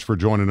so much for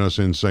joining us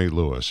in St.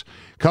 Louis.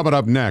 Coming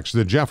up next,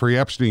 the Jeffrey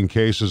Epstein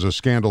case is a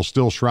scandal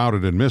still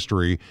shrouded in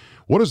mystery.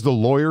 What does the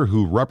lawyer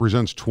who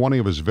represents 20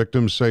 of his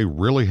victims say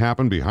really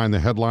happened behind the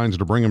headlines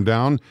to bring him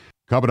down?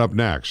 Coming up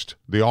next,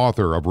 the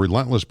author of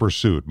Relentless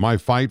Pursuit, My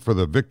Fight for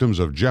the Victims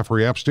of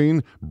Jeffrey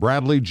Epstein,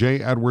 Bradley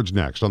J. Edwards,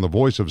 next on the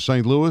Voice of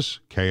St. Louis,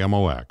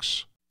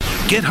 KMOX.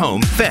 Get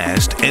home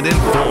fast and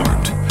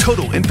informed.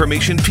 Total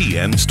Information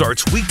PM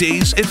starts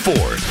weekdays at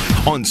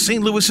 4 on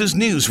St. Louis's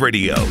News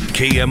Radio,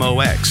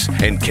 KMOX,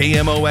 and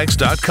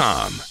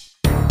KMOX.com.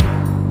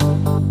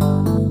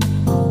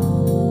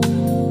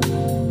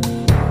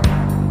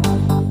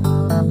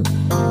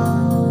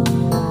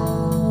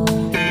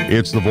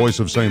 It's the voice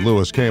of St.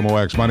 Louis,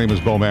 KMOX. My name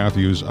is Bo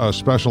Matthews. A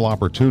special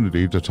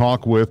opportunity to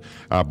talk with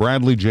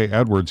Bradley J.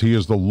 Edwards. He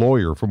is the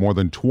lawyer for more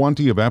than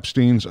 20 of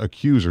Epstein's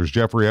accusers,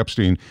 Jeffrey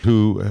Epstein,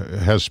 who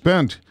has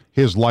spent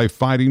his life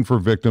fighting for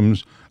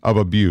victims of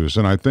abuse.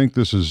 And I think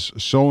this is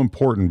so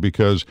important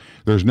because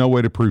there's no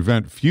way to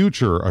prevent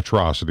future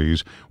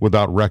atrocities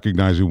without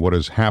recognizing what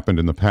has happened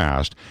in the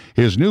past.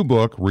 His new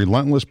book,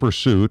 Relentless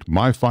Pursuit,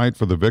 My Fight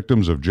for the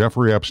Victims of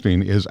Jeffrey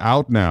Epstein, is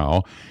out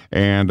now.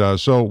 And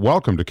so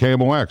welcome to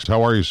KMOX.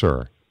 How are you,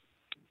 sir?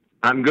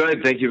 I'm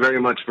good. Thank you very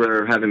much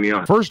for having me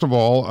on. First of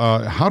all,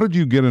 how did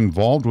you get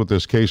involved with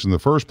this case in the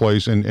first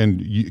place,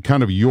 and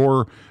kind of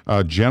your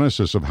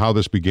genesis of how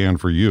this began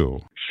for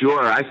you?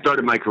 Sure. I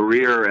started my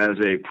career as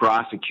a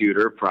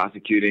prosecutor,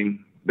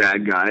 prosecuting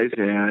bad guys,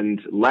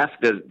 and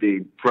left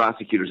the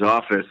prosecutor's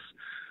office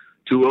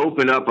to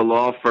open up a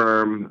law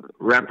firm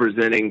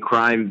representing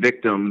crime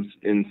victims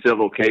in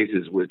civil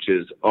cases, which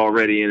is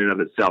already in and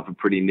of itself a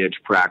pretty niche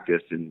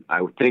practice. And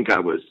I think I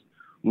was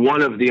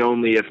one of the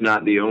only, if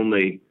not the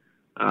only,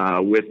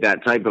 with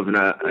that type of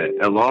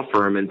a law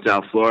firm in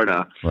South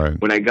Florida. Right.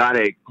 When I got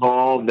a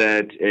call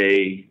that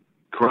a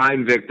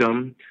crime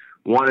victim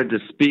wanted to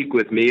speak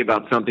with me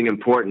about something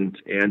important,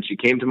 and she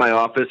came to my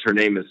office. Her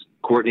name is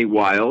Courtney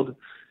Wild.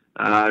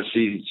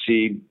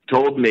 She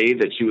told me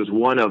that she was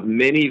one of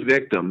many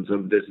victims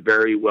of this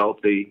very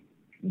wealthy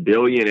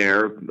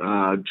billionaire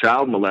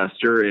child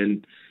molester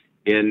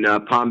in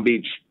Palm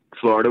Beach,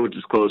 Florida, which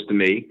is close to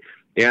me,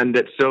 and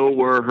that so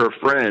were her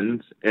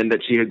friends, and that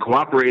she had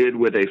cooperated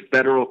with a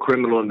federal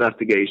criminal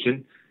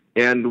investigation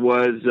and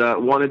was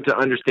wanted to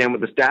understand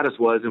what the status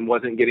was and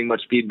wasn't getting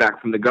much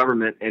feedback from the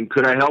government, and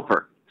could I help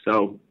her?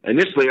 So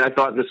initially I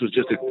thought this was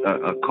just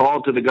a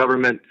call to the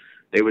government.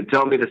 They would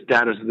tell me the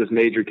status of this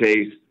major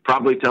case,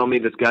 probably tell me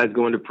this guy's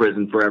going to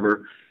prison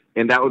forever,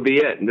 and that would be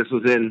it. And this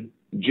was in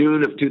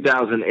June of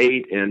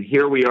 2008, and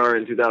here we are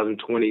in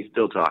 2020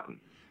 still talking.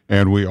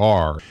 And we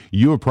are.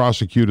 You have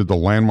prosecuted the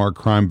landmark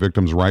crime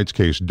victims' rights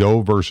case,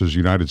 Doe versus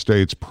United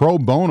States, pro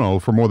bono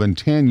for more than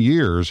 10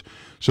 years.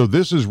 So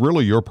this is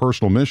really your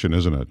personal mission,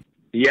 isn't it?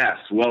 Yes.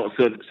 Well,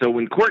 so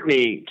when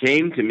Courtney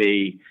came to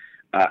me,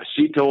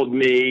 she told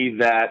me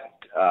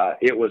that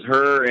it was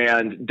her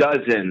and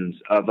dozens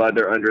of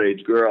other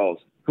underage girls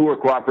who were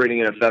cooperating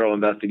in a federal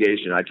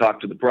investigation. I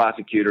talked to the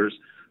prosecutors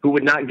who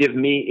would not give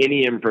me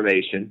any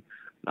information.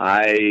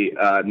 I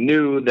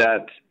knew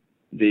that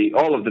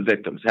all of the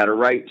victims had a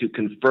right to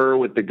confer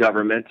with the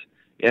government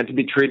and to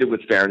be treated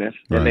with fairness,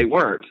 and they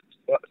weren't.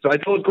 So I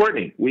told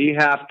Courtney, we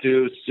have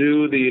to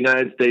sue the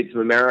United States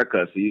of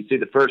America. So you see,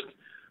 the first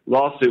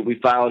lawsuit we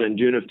filed in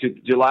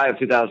July of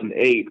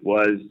 2008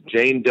 was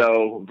Jane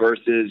Doe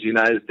versus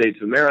United States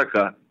of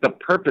America. The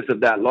purpose of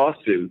that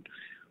lawsuit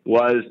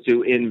was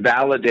to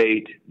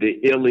invalidate the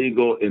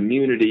illegal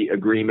immunity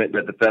agreement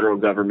that the federal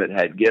government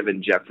had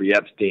given Jeffrey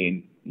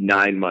Epstein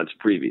 9 months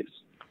previous.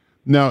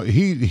 Now,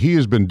 he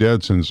has been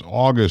dead since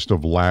August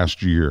of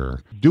last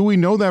year. Do we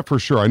know that for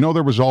sure? I know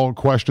there was all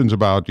questions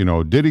about,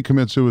 did he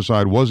commit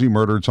suicide? Was he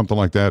murdered? Something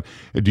like that.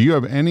 Do you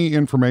have any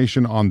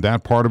information on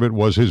that part of it?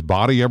 Was his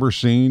body ever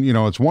seen?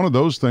 It's one of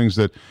those things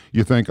that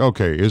you think,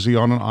 okay, is he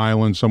on an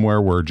island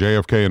somewhere where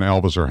JFK and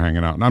Elvis are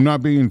hanging out? And I'm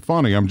not being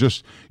funny. I'm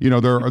just,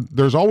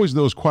 there's always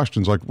those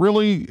questions like,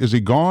 really? Is he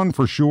gone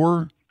for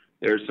sure?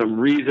 There's some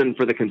reason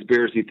for the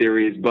conspiracy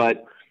theories,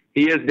 but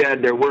he is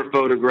dead. There were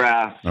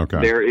photographs. Okay.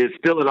 There is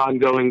still an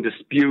ongoing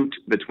dispute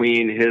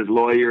between his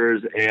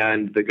lawyers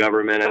and the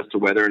government as to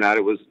whether or not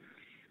it was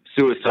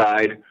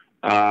suicide.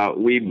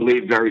 We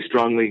believe very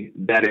strongly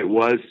that it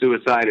was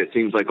suicide. It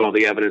seems like all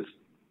the evidence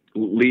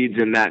leads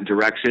in that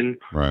direction,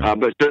 right.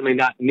 But certainly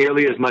not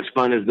nearly as much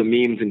fun as the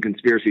memes and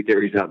conspiracy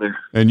theories out there.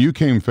 And you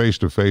came face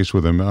to face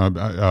with him.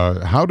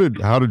 How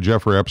did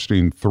Jeffrey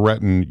Epstein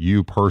threaten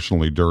you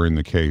personally during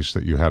the case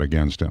that you had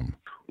against him?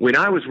 When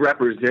I was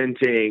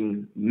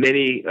representing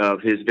many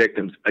of his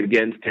victims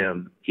against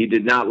him, he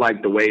did not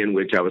like the way in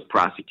which I was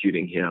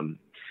prosecuting him.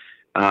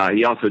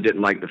 He also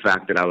didn't like the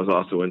fact that I was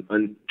also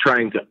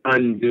trying to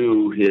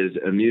undo his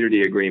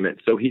immunity agreement.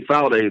 So he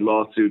filed a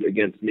lawsuit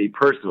against me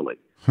personally,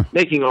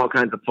 making all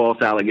kinds of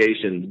false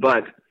allegations.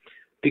 But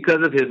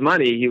because of his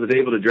money, he was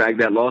able to drag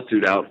that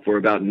lawsuit out for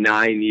about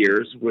 9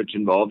 years, which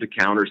involved a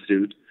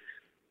countersuit.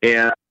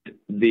 And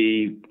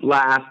the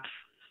last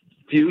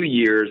few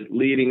years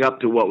leading up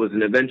to what was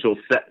an eventual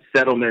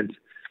settlement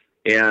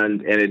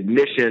and an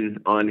admission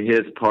on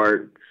his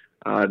part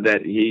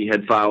that he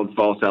had filed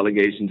false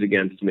allegations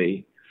against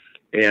me,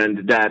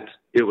 and that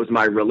it was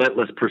my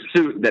relentless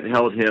pursuit that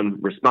held him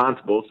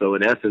responsible. So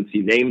in essence,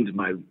 he named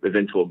my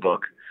eventual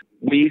book.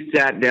 We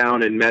sat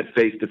down and met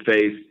face to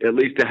face at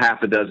least a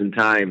half a dozen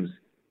times.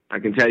 I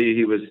can tell you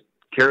he was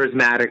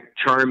charismatic,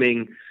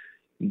 charming,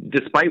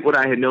 despite what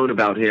I had known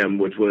about him,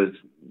 which was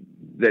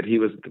that he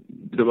was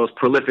the most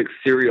prolific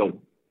serial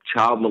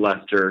child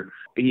molester.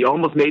 He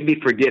almost made me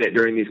forget it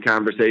during these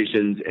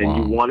conversations, and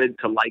you wanted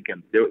to like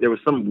him. There was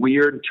some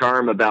weird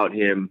charm about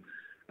him,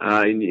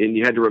 and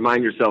you had to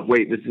remind yourself,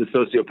 wait, this is a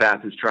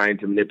sociopath who's trying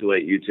to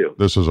manipulate you too.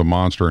 This is a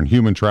monster, and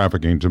human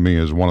trafficking to me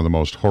is one of the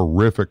most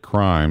horrific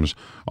crimes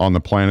on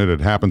the planet.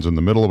 It happens in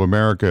the middle of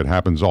America. It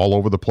happens all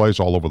over the place,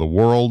 all over the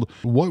world.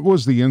 What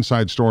was the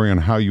inside story on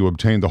how you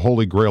obtained the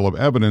holy grail of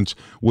evidence,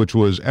 which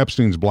was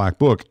Epstein's Black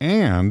Book?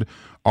 And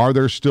are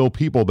there still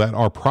people that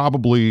are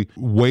probably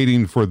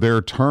waiting for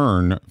their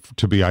turn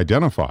to be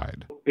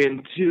identified?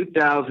 In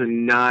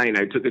 2009,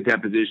 I took a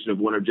deposition of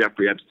one of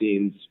Jeffrey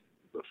Epstein's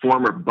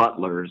former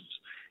butlers,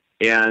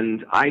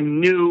 and I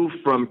knew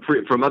from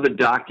other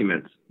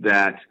documents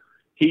that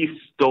he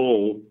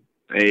stole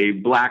a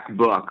black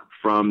book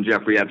from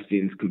Jeffrey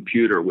Epstein's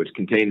computer, which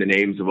contained the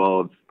names of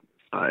all of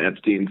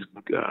Epstein's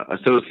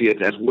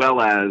associates, as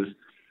well as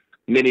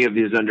many of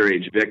his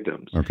underage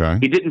victims. Okay.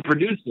 He didn't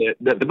produce it.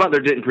 The butler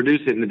didn't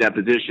produce it in the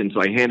deposition,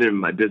 so I handed him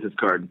my business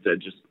card and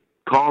said, just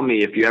call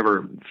me if you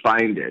ever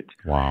find it.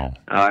 Wow.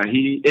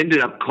 He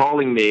ended up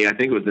calling me, I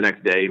think it was the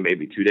next day,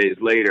 maybe 2 days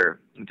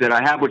later, and said,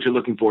 I have what you're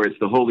looking for. It's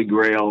the Holy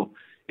Grail.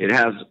 It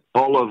has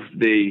all of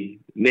the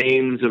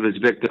names of his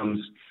victims.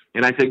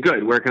 And I said,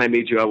 good, where can I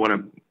meet you? I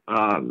want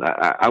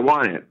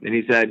it. And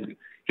he said,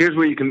 here's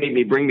where you can meet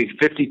me. Bring me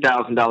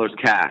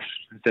 $50,000 cash.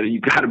 I said, you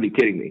got to be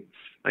kidding me.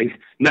 Like,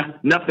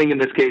 nothing in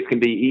this case can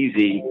be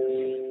easy.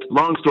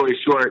 Long story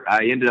short,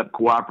 I ended up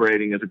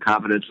cooperating as a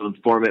confidential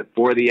informant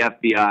for the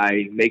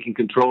FBI, making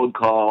controlled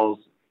calls.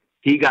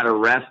 He got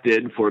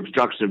arrested for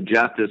obstruction of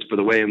justice for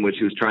the way in which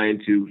he was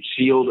trying to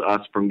shield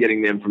us from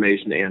getting the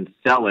information and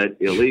sell it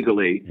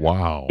illegally.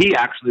 Wow. He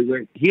actually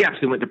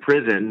went to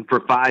prison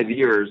for 5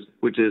 years,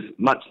 which is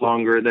much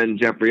longer than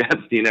Jeffrey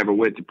Epstein ever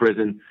went to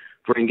prison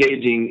for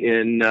engaging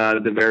in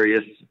the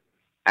various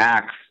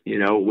acts,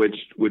 which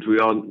we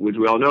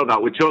all know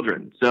about with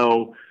children.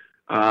 So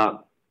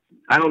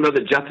I don't know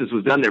that justice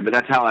was done there, but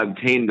that's how I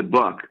obtained the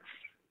book.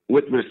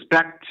 With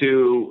respect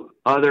to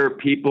other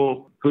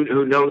people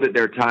who know that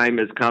their time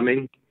is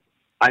coming,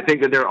 I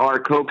think that there are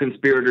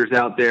co-conspirators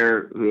out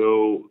there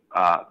who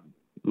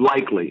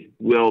likely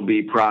will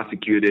be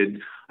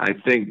prosecuted. I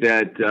think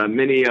that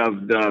many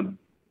of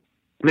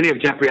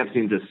Jeffrey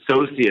Epstein's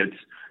associates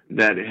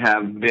that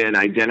have been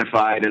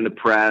identified in the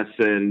press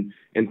and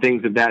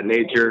things of that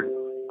nature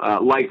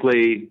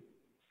likely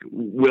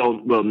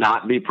will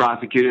not be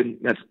prosecuted.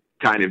 That's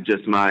kind of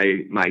just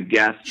my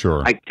guess.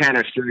 Sure. I can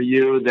assure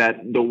you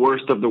that the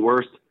worst of the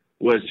worst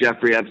was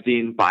Jeffrey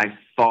Epstein. By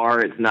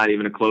far, it's not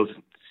even a close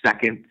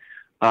second.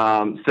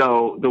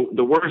 So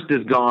the worst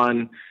is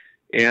gone,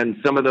 and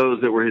some of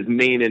those that were his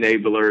main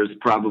enablers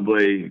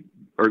probably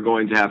are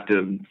going to have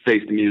to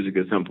face the music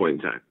at some point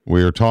in time.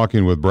 We are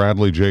talking with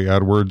Bradley J.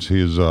 Edwards.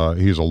 He's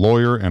a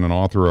lawyer and an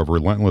author of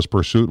Relentless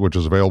Pursuit, which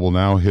is available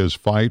now. His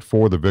fight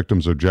for the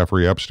victims of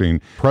Jeffrey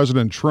Epstein.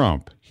 President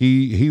Trump,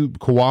 he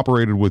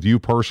cooperated with you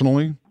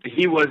personally?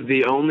 He was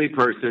the only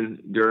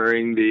person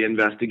during the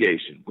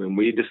investigation when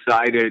we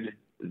decided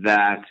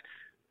that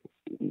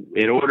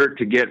in order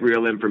to get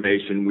real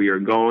information, we are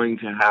going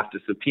to have to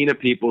subpoena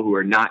people who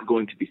are not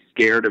going to be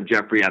scared of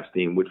Jeffrey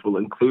Epstein, which will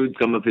include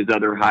some of his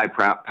other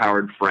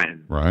high-powered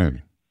friends. Right.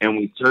 And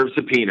we served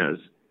subpoenas.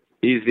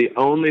 He's the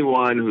only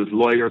one whose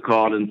lawyer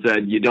called and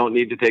said, you don't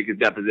need to take his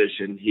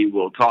deposition. He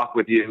will talk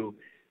with you.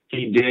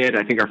 He did.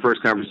 I think our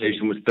first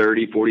conversation was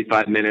 30,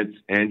 45 minutes.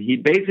 And he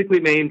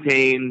basically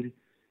maintained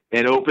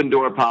an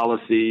open-door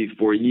policy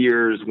for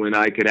years when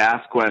I could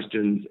ask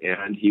questions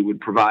and he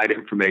would provide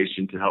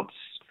information to help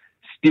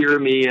steer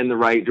me in the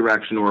right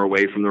direction or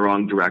away from the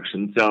wrong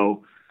direction.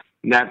 So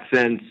in that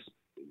sense,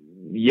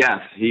 yes,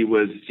 he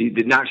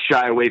did not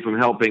shy away from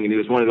helping, and he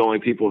was one of the only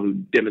people who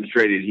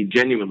demonstrated he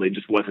genuinely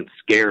just wasn't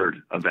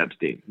scared of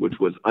Epstein, which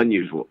was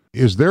unusual.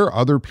 Is there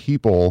other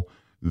people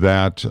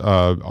that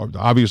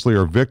obviously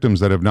are victims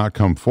that have not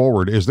come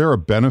forward? Is there a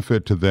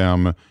benefit to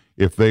them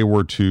if they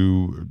were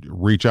to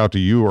reach out to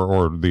you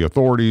or the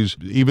authorities,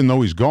 even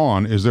though he's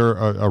gone? Is there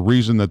a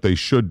reason that they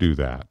should do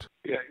that?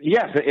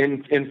 Yes.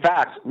 In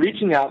fact,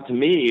 reaching out to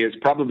me is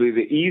probably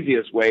the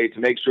easiest way to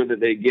make sure that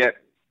they get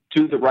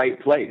to the right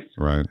place.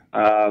 Right.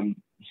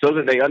 So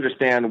that they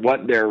understand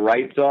what their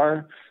rights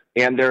are.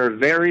 And there are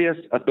various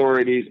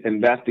authorities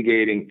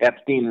investigating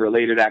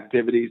Epstein-related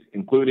activities,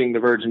 including the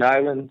Virgin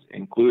Islands,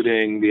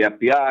 including the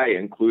FBI,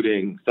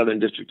 including Southern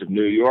District of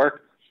New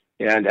York.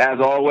 And as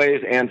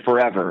always and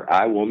forever,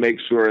 I will make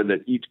sure that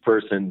each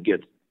person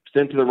gets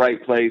sent to the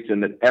right place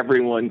and that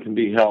everyone can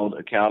be held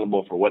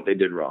accountable for what they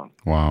did wrong.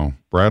 Wow.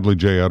 Bradley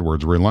J.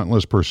 Edwards,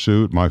 Relentless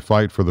Pursuit, My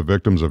Fight for the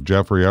Victims of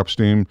Jeffrey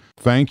Epstein.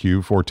 Thank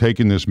you for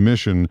taking this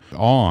mission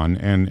on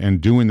and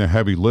doing the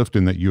heavy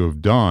lifting that you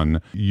have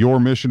done. Your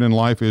mission in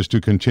life is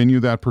to continue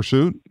that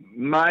pursuit?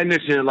 My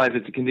mission in life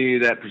is to continue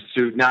that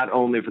pursuit, not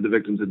only for the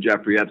victims of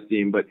Jeffrey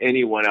Epstein, but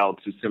anyone else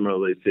who's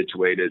similarly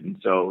situated. And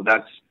so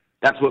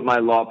that's what my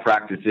law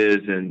practice is,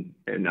 and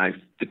I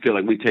feel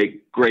like we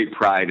take great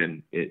pride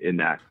in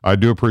that. I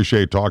do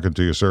appreciate talking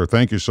to you, sir.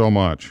 Thank you so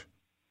much.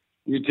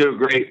 You too.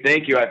 Great.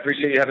 Thank you. I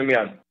appreciate you having me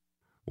on.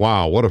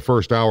 Wow, what a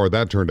first hour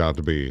that turned out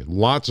to be.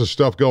 Lots of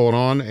stuff going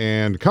on.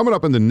 And coming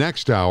up in the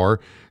next hour,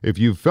 if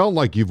you felt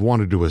like you've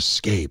wanted to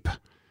escape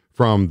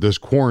from this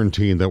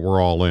quarantine that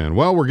we're all in,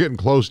 well, we're getting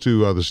close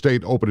to the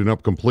state opening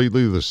up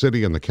completely, the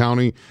city and the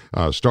county,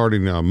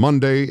 starting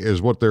Monday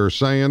is what they're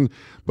saying.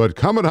 But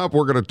coming up,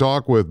 we're going to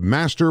talk with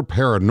master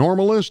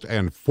paranormalist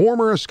and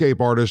former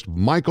escape artist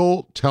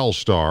Michael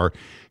Telstar.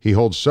 He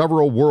holds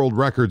several world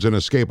records in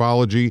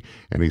escapology,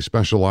 and he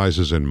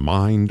specializes in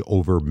mind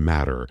over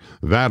matter.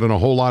 That and a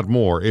whole lot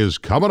more is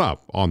coming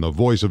up on the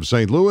Voice of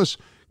St. Louis,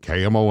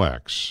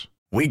 KMOX.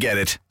 We get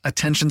it.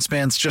 Attention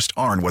spans just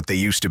aren't what they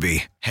used to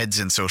be. Heads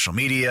in social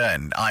media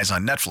and eyes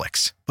on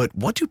Netflix. But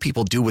what do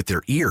people do with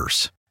their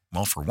ears?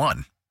 Well, for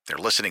one, they're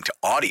listening to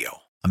audio.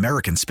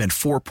 Americans spend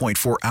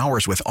 4.4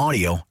 hours with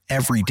audio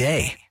every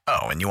day.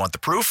 Oh, and you want the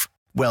proof?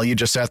 Well, you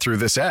just sat through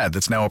this ad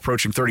that's now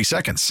approaching 30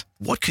 seconds.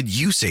 What could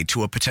you say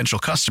to a potential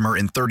customer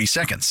in 30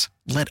 seconds?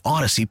 Let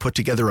Odyssey put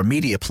together a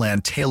media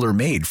plan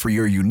tailor-made for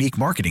your unique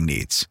marketing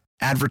needs.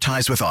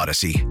 Advertise with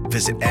Odyssey.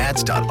 Visit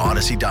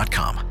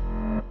ads.odyssey.com.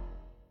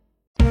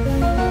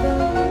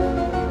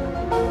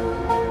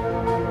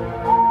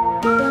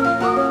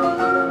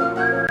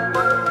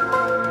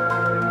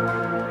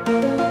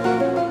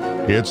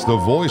 It's the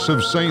Voice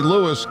of St.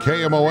 Louis,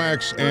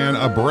 KMOX, and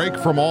a break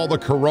from all the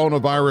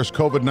coronavirus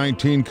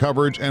COVID-19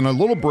 coverage and a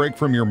little break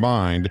from your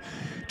mind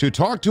to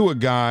talk to a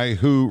guy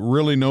who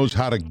really knows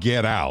how to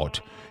get out.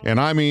 And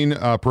I mean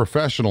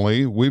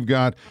professionally. We've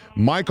got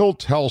Michael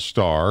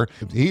Telstar.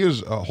 He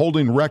is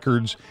holding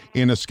records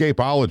in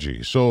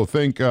escapology. So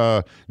think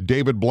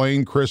David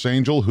Blaine, Chris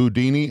Angel,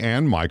 Houdini,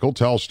 and Michael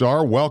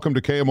Telstar. Welcome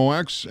to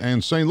KMOX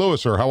and St. Louis,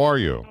 sir. How are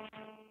you?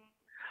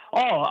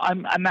 Oh,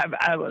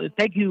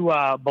 thank you,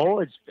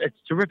 Bo. It's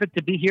terrific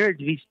to be here, to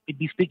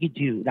be speaking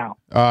to you now.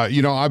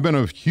 I've been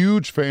a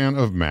huge fan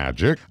of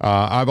magic.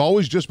 I've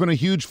always just been a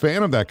huge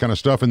fan of that kind of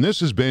stuff, and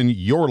this has been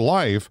your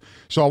life.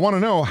 So I want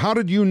to know, how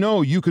did you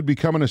know you could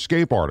become an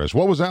escape artist?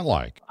 What was that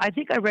like? I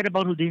think I read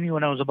about Houdini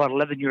when I was about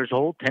 11 years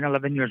old,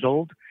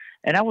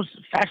 and I was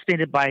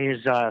fascinated by his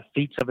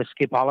feats of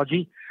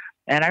escapology,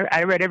 and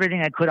I read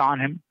everything I could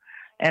on him,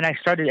 and I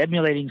started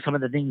emulating some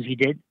of the things he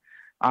did.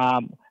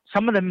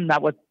 Some of them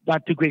not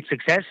too great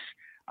success.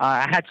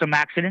 I had some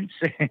accidents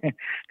because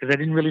I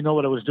didn't really know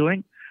what I was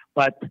doing.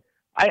 But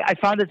I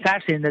found it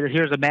fascinating that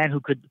here's a man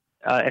who could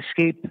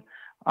escape,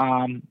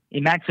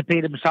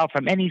 emancipate himself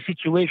from any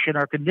situation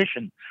or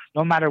condition,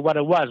 no matter what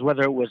it was,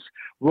 whether it was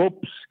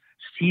ropes,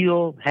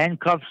 steel,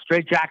 handcuffs,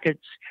 straitjackets,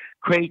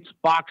 crates,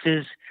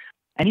 boxes,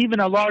 and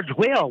even a large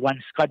whale once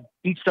got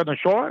beached on the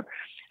shore,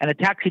 and a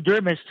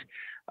taxidermist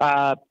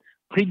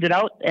cleaned it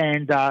out,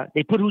 and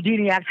they put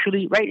Houdini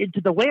actually right into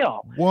the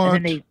whale. What?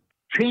 And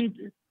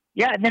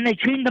then they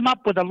trained them up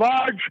with a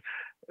large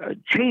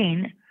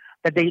chain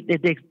that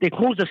they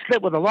closed a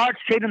slit with a large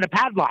chain and a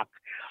padlock.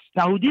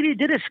 Now Houdini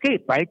did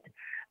escape, right?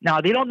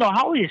 Now they don't know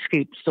how he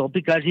escaped still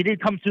because he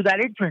did come through that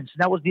entrance,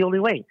 and that was the only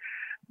way.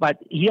 But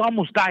he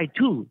almost died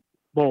too,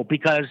 Bo,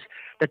 because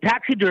the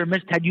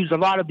taxidermist had used a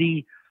lot of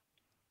the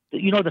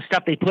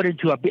stuff they put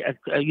into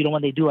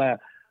when they do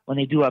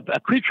a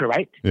creature,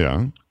 right?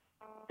 Yeah.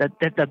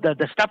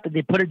 The stuff that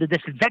they put in to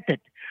disinfect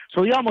it.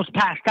 So he almost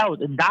passed out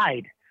and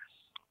died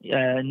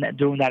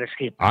during that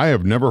escape. I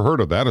have never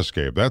heard of that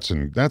escape. That's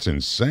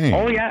insane.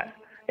 Oh, yeah.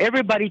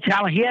 Everybody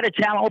challenged. He had a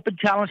open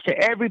challenge to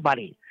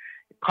everybody.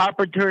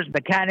 Carpenters,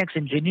 mechanics,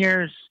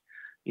 engineers,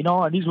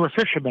 and these were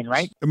fishermen,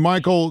 right?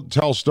 Michael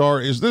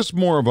Telstar, is this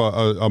more of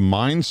a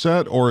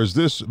mindset, or is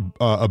this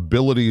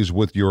abilities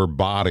with your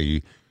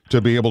body to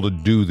be able to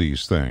do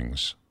these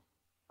things?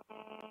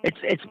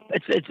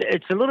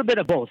 It's a little bit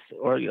of both,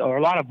 or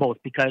a lot of both,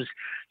 because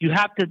you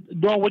have to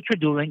know what you're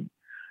doing.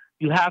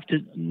 You have to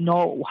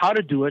know how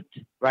to do it,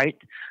 right?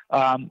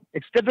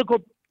 It's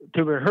difficult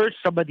to rehearse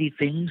some of these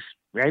things,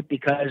 right?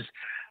 Because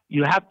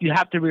you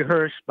have to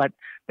rehearse, but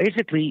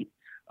basically,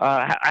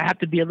 I have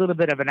to be a little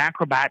bit of an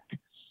acrobat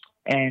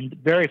and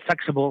very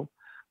flexible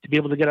to be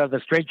able to get out of the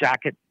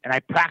straitjacket. And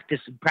I practice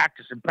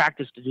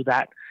to do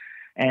that.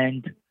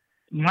 And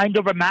mind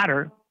over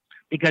matter.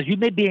 Because you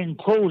may be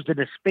enclosed in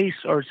a space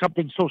or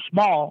something so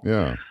small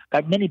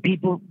that many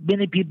people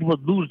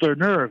would lose their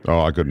nerve. Oh,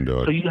 I couldn't do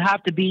it. So you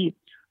have to be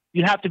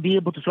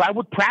able to. So I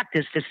would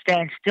practice to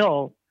stand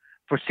still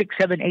for 6,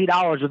 7, 8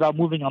 hours without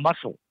moving a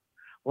muscle,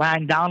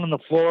 lying down on the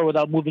floor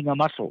without moving a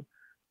muscle,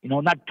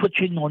 not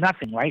twitching or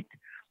nothing, right?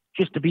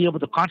 Just to be able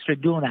to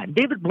concentrate doing that. And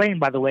David Blaine,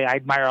 by the way, I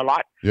admire a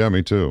lot. Yeah,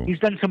 me too. He's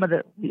done some of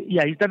the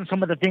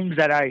things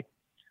that I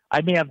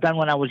may have done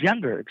when I was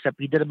younger, except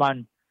he did them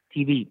on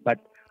TV, but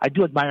I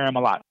do admire him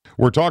a lot.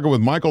 We're talking with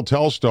Michael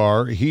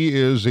Telstar. He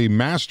is a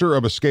master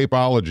of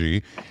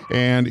escapology,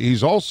 and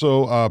he's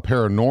also a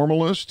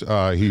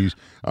paranormalist. He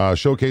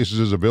showcases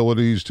his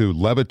abilities to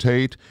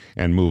levitate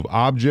and move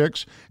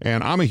objects.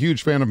 And I'm a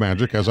huge fan of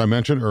magic, as I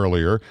mentioned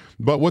earlier.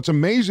 But what's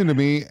amazing to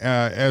me,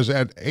 as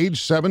at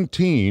age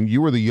 17,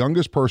 you were the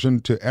youngest person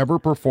to ever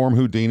perform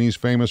Houdini's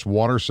famous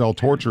water cell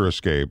torture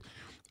escape.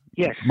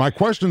 Yes. My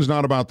question's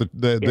not about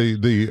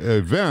the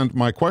event.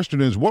 My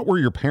question is, what were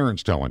your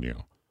parents telling you?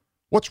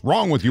 What's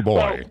wrong with you,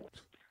 boy?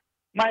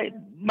 Well,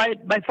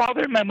 my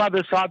father and my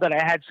mother saw that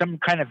I had some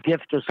kind of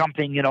gift or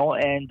something,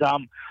 and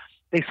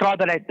they saw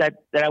that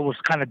I was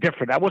kind of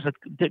different. I wasn't,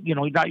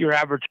 not your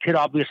average kid,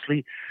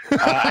 obviously.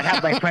 I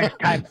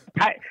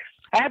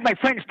had my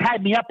friends tie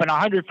me up in a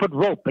 100-foot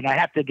rope, and I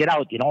have to get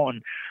out,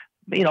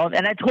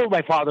 and I told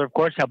my father, of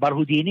course, about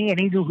Houdini, and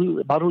he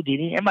knew about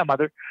Houdini, and my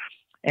mother.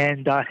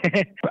 And I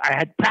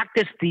had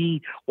practiced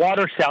the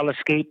water cell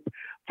escape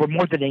for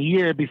more than a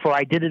year before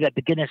I did it at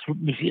the Guinness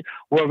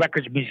World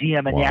Records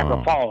Museum in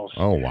Niagara Falls.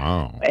 Oh,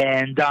 wow.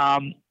 And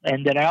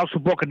then I also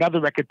broke another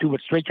record, too,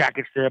 with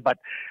straitjackets there. But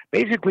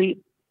basically,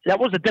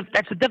 that's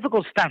a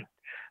difficult stunt.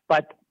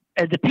 But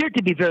it appeared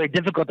to be very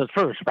difficult at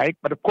first, right?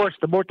 But, of course,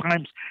 the more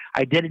times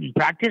I did it in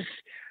practice,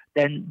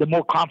 then the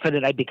more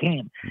confident I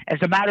became.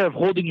 It's a matter of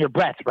holding your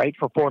breath, right,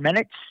 for 4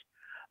 minutes.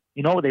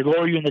 They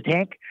lower you in the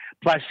tank.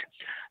 Plus,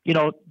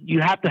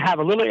 you have to have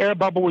a little air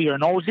bubble where your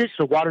nose is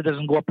so water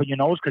doesn't go up in your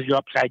nose because you're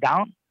upside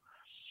down.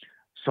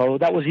 So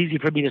that was easy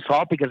for me to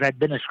solve because I'd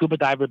been a scuba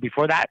diver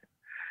before that.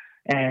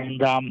 And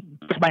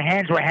my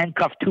hands were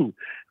handcuffed too.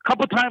 A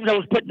couple of times I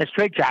was put in a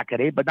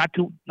straitjacket, but not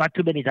too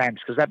many times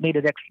because that made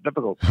it extra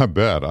difficult. I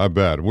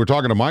bet. We're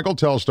talking to Michael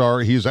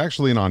Telstar. He's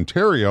actually in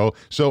Ontario.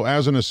 So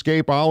as an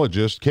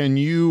escapologist, can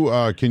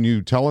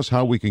you tell us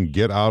how we can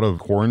get out of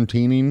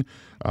quarantining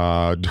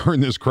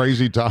during this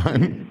crazy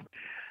time?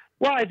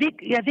 Well, I think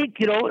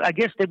I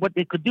guess what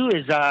they could do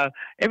is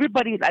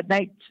everybody at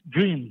night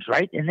dreams,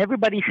 right? And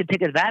everybody should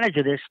take advantage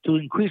of this to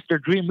increase their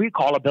dream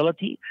recall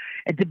ability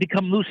and to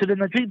become lucid in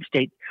the dream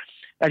state.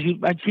 As you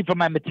might see from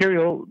my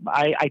material,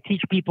 I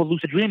teach people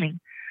lucid dreaming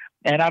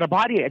and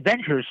out-of-body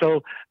adventures. So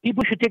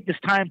people should take this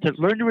time to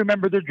learn to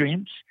remember their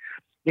dreams.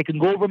 They can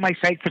go over my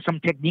site for some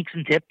techniques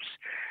and tips,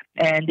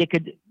 and they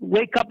could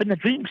wake up in the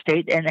dream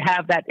state and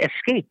have that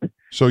escape.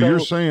 So you're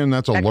saying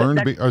is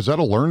that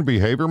a learned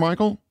behavior,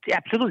 Michael?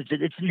 Absolutely.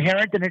 It's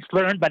inherent and it's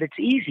learned, but it's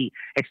easy.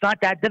 It's not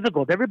that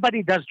difficult.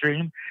 Everybody does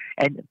dream.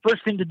 And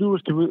first thing to do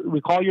is to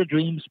recall your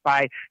dreams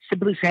by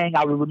simply saying,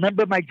 I will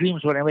remember my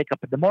dreams when I wake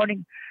up in the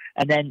morning.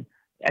 And then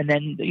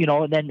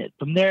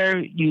from there,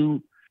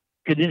 you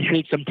could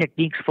initiate some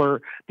techniques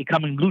for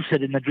becoming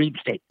lucid in the dream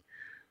state.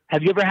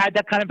 Have you ever had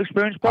that kind of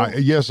experience, Paul?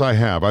 Yes, I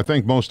have. I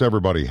think most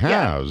everybody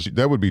has. Yeah.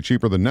 That would be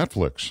cheaper than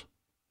Netflix.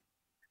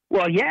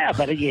 Well, yeah,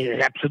 but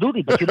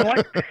absolutely. But you know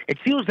what? It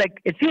feels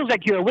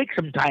like you're awake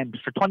sometimes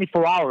for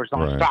 24 hours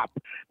nonstop. Right.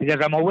 Because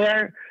I'm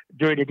aware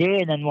during the day,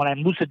 and then when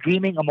I'm lucid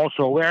dreaming, I'm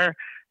also aware,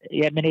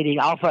 emanating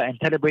alpha and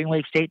theta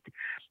brainwave state.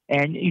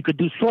 And you could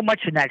do so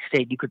much in that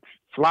state. You could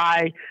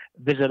fly,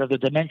 visit other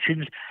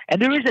dimensions.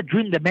 And there is a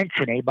dream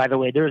dimension, by the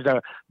way. There's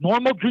a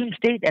normal dream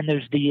state, and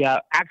there's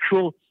the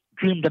actual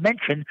dream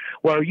dimension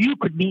where you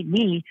could meet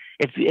me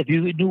if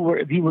you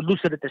were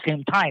lucid at the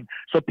same time.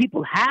 So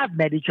people have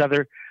met each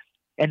other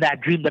in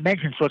that dream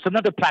dimension. So it's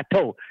another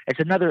plateau. It's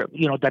another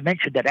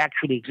dimension that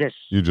actually exists.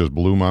 You just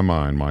blew my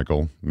mind,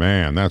 Michael.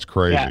 Man, that's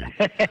crazy.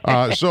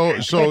 Yeah.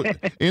 So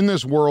in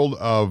this world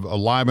of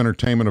live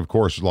entertainment, of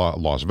course,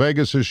 Las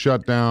Vegas is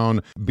shut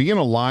down. Being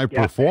a live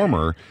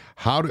performer,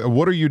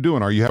 what are you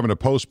doing? Are you having to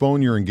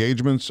postpone your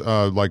engagements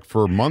like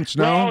for months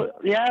now?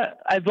 Well,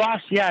 I've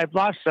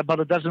lost about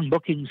a dozen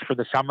bookings for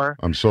the summer.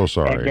 I'm so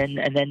sorry.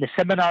 And then the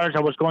seminars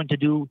I was going to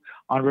do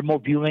on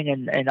remote viewing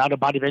and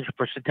out-of-body vision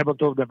for September,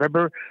 October,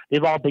 November,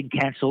 they've all been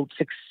canceled,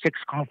 six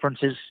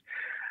conferences.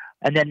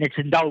 And then it's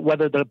in doubt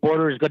whether the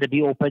border is going to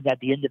be open at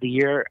the end of the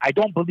year. I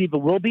don't believe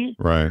it will be.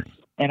 Right.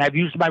 And I've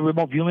used my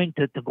remote viewing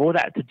to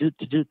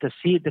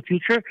see the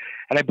future.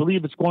 And I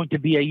believe it's going to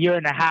be a year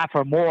and a half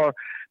or more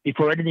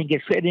before anything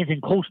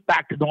close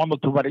back to normal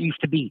to what it used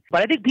to be.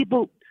 But I think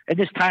people at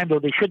this time, though,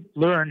 they should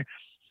learn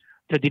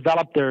to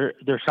develop their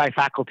psi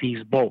faculties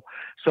both.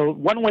 So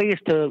one way is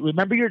to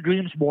remember your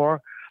dreams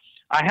more.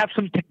 I have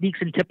some techniques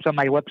and tips on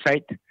my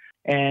website,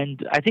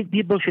 and I think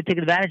people should take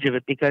advantage of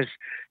it because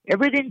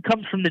everything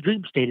comes from the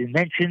dream state.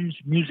 Inventions,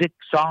 music,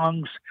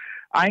 songs.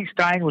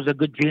 Einstein was a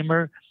good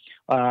dreamer.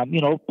 Paul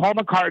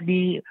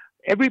McCartney,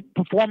 every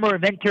performer,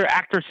 inventor,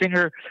 actor,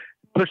 singer,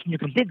 person you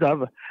can think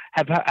of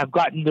have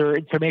gotten their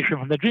information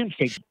from the dream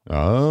state.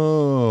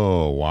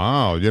 Oh,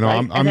 wow. Right?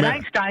 And then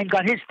Einstein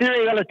got his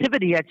theory of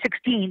relativity at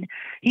 16.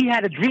 He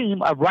had a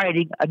dream of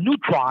writing a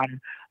neutron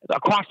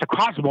across the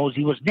cosmos.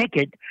 He was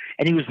naked,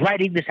 and he was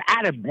writing this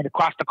atom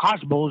across the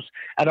cosmos,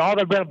 and all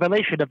the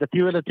revelation of the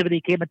theory of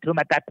relativity came into him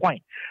at that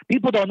point.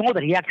 People don't know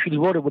that he actually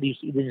wrote it when he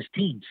was in his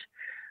teens.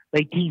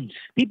 Late teens.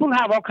 People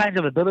have all kinds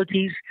of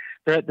abilities.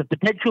 The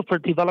potential for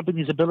developing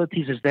these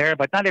abilities is there,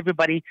 but not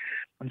everybody,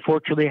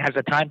 unfortunately, has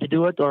the time to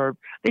do it, or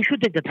they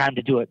should take the time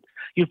to do it.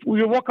 You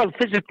work out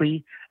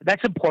physically,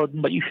 that's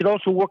important, but you should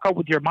also work out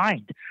with your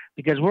mind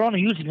because we're only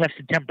using less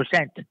than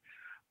 10%,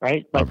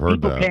 right? But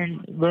people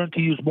can learn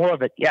to use more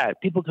of it. Yeah,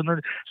 people can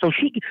learn. So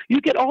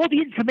you get all the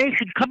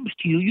information comes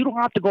to you. You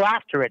don't have to go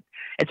after it.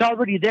 It's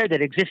already there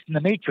that exists in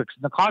the matrix,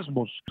 in the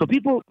cosmos. So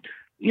people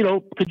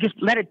to just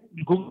let it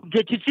go,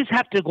 just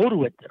have to go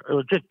to it,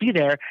 or just be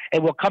there,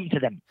 and we'll come to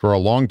them. For a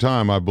long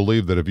time, I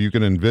believe that if you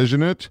can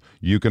envision it,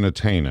 you can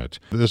attain it.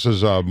 This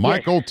is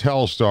Michael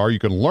Telstar. You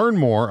can learn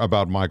more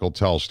about Michael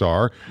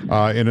Telstar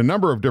in a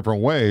number of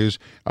different ways,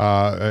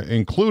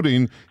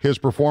 including his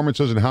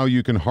performances and how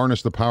you can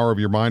harness the power of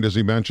your mind, as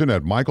he mentioned,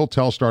 at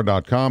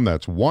michaeltelstar.com.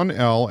 That's 1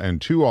 L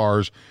and 2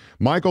 R's.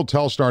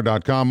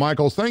 michaeltelstar.com.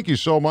 Michael, thank you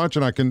so much,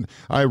 and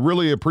I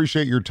really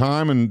appreciate your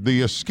time and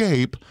the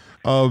escape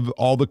of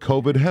all the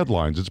COVID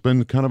headlines. It's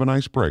been kind of a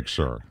nice break,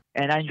 sir.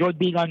 And I enjoyed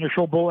being on your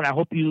show, Bo, and I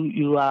hope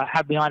you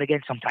have me on again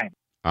sometime.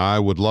 I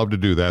would love to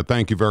do that.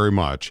 Thank you very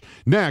much.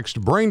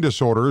 Next, brain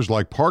disorders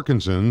like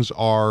Parkinson's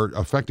are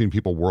affecting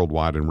people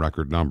worldwide in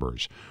record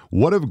numbers.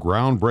 What have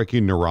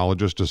groundbreaking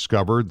neurologists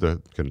discovered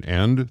that can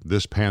end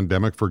this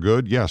pandemic for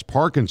good? Yes,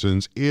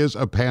 Parkinson's is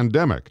a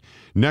pandemic.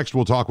 Next,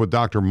 we'll talk with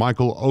Dr.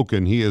 Michael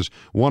Okun. He is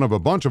one of a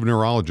bunch of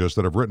neurologists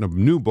that have written a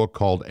new book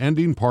called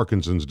Ending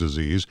Parkinson's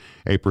Disease,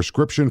 A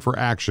Prescription for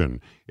Action.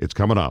 It's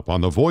coming up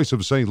on the Voice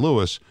of St.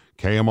 Louis,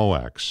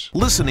 KMOX.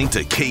 Listening to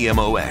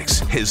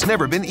KMOX has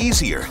never been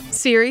easier.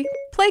 Siri,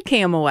 play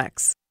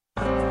KMOX.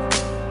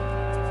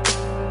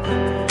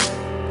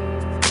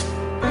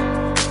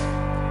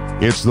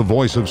 It's the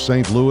Voice of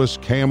St. Louis,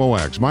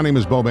 KMOX. My name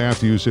is Bo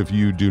Matthews. If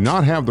you do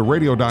not have the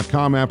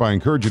radio.com app, I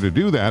encourage you to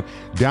do that.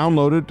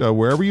 Download it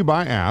wherever you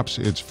buy apps.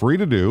 It's free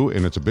to do,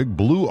 and it's a big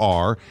blue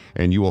R,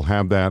 and you will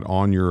have that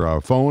on your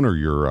phone or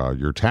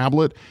your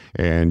tablet,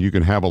 and you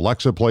can have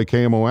Alexa play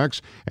KMOX,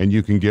 and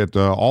you can get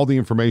all the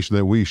information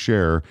that we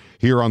share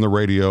here on the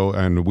radio,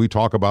 and we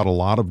talk about a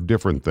lot of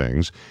different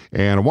things.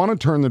 And I want to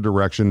turn the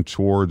direction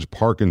towards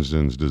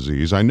Parkinson's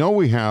disease. I know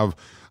we have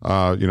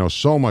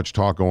so much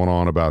talk going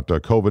on about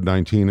COVID-19,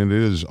 and it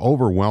is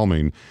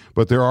overwhelming,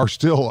 but there are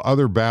still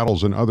other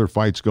battles and other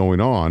fights going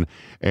on.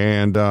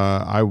 And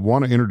I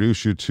want to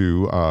introduce you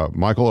to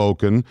Michael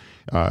Okun.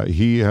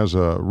 He has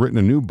written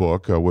a new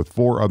book with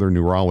 4 other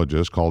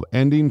neurologists called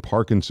Ending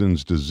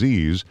Parkinson's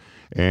Disease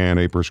and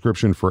a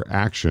Prescription for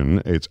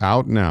Action. It's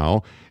out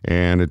now,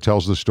 and it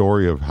tells the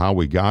story of how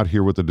we got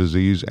here with the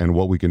disease and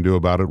what we can do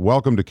about it.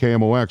 Welcome to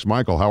KMOX.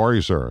 Michael, how are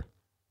you, sir?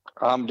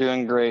 I'm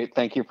doing great.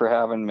 Thank you for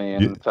having me.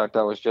 And in fact,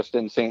 I was just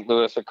in St.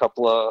 Louis a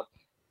couple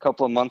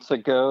of months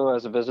ago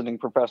as a visiting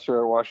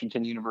professor at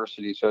Washington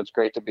University. So it's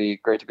great to be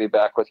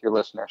back with your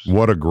listeners.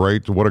 What a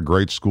great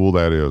school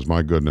that is.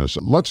 My goodness.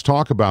 Let's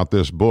talk about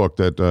this book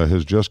that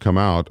has just come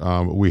out.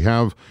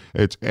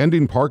 It's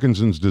Ending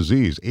Parkinson's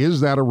Disease.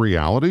 Is that a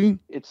reality?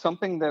 It's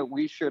something that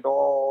we should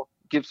all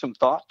give some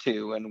thought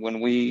to. And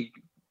when we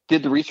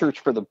did the research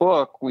for the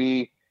book,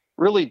 we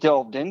really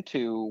delved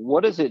into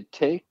what does it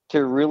take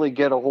to really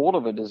get a hold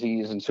of a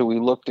disease. And so we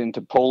looked into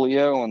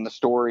polio and the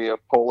story of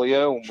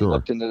polio, and we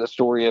looked into the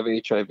story of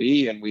HIV,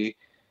 and we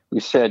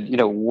said,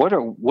 what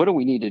do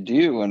we need to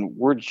do? And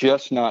we're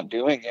just not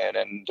doing it.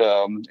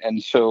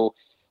 And so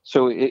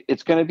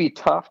it's going to be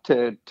tough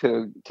to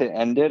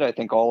end it. I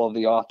think all of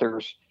the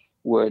authors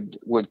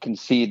would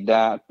concede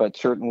that, but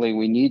certainly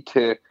we need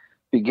to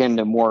begin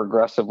to more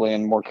aggressively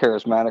and more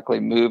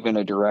charismatically move in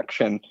a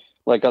direction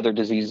like other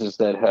diseases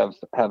that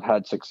have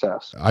had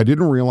success. I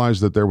didn't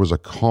realize that there was a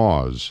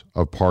cause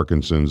of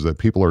Parkinson's that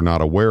people are not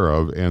aware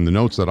of. And the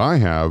notes that I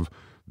have,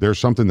 there's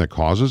something that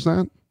causes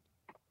that?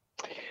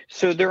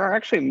 So there are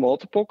actually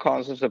multiple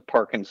causes of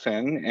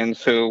Parkinson. And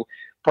so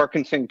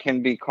Parkinson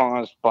can be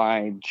caused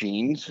by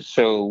genes,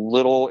 so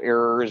little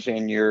errors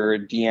in your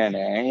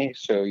DNA,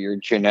 so your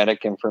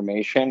genetic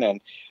information.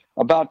 And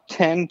about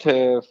 10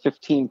 to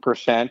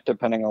 15%,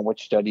 depending on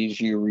which studies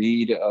you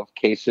read, of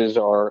cases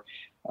are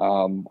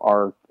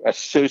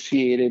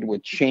associated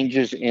with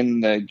changes in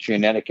the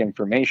genetic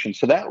information.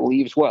 So that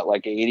leaves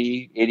like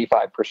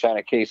 85%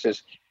 of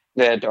cases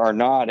that are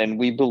not. And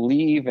we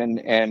believe,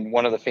 and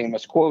one of the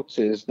famous quotes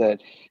is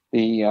that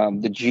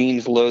the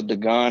genes load the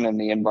gun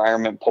and the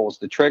environment pulls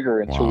the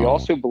trigger. And so we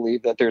also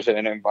believe that there's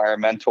an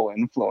environmental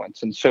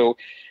influence. And so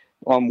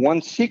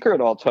one secret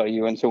I'll tell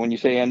you, and so when you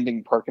say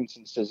ending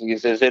Parkinson's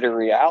disease, is it a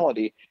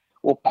reality?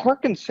 Well,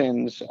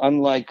 Parkinson's,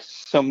 unlike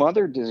some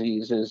other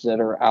diseases that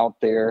are out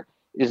there,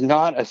 is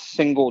not a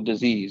single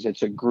disease.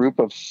 It's a group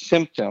of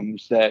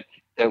symptoms that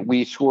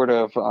we sort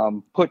of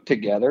put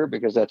together,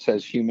 because that's,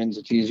 as humans,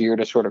 it's easier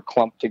to sort of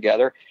clump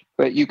together.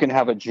 But you can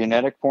have a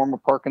genetic form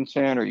of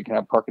Parkinson, or you can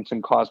have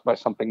Parkinson caused by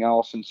something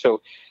else. And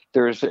so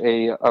there's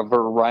a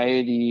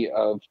variety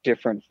of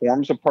different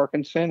forms of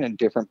Parkinson and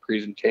different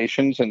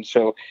presentations. And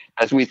so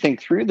as we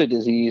think through the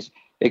disease,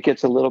 it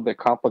gets a little bit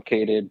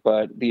complicated,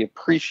 but the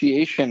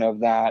appreciation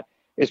of that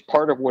is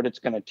part of what it's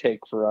going to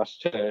take for us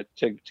to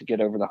get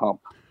over the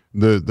hump.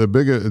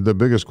 The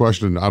biggest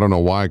question, I don't know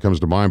why it comes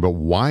to mind, but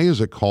why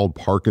is it called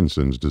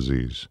Parkinson's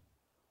disease?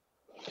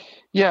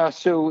 Yeah,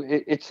 so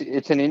it's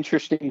an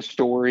interesting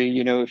story.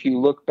 If you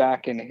look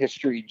back in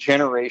history,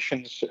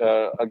 generations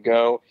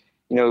ago,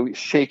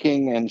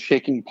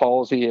 shaking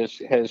palsy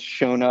has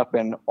shown up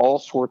in all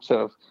sorts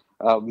of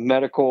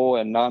medical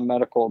and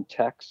non-medical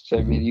texts.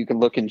 I mean, you can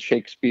look in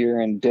Shakespeare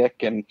and Dick,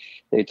 and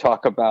they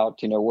talk about,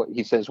 what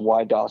he says,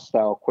 "Why dost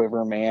thou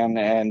quiver, man?"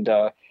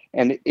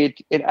 And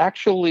it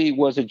actually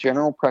was a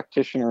general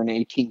practitioner in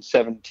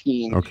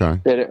 1817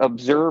 that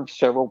observed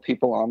several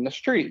people on the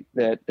street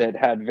that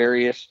had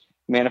various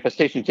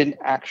manifestations, didn't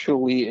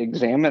actually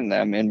examine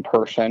them in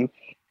person.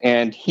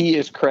 And he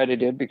is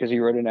credited because he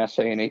wrote an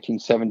essay in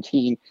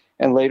 1817.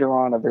 And later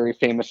on, a very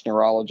famous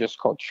neurologist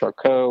called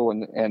Charcot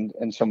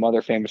and some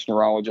other famous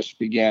neurologists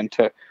began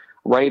to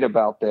write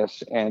about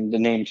this, and the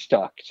name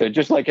stuck. So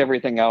just like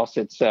everything else,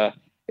 it's a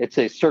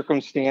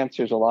circumstance.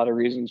 There's a lot of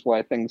reasons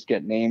why things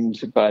get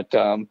named,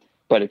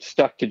 but it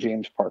stuck to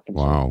James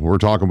Parkinson. Wow. We're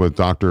talking with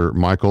Dr.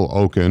 Michael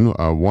Okun,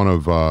 one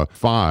of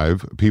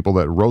 5 people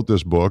that wrote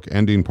this book,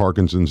 Ending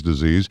Parkinson's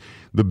Disease.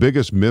 The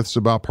biggest myths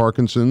about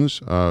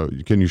Parkinson's,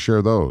 can you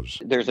share those?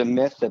 There's a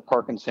myth that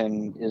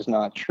Parkinson is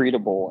not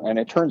treatable, and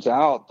it turns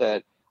out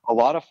that a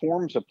lot of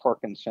forms of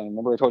Parkinson,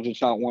 remember I told you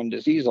it's not one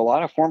disease, a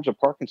lot of forms of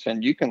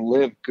Parkinson, you can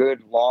live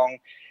good, long,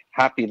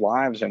 happy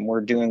lives. And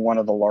we're doing one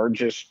of the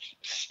largest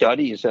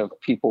studies of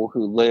people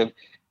who live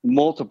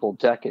multiple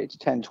decades,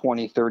 10,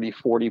 20, 30,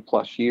 40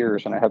 plus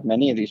years. And I have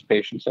many of these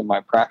patients in my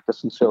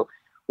practice. And so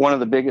one of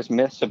the biggest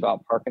myths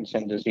about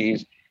Parkinson's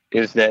disease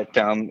is that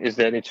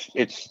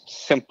it's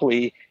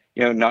simply,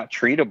 not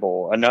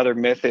treatable. Another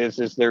myth is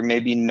there may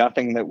be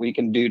nothing that we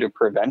can do to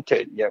prevent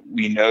it. Yet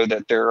we know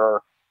that there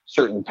are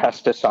certain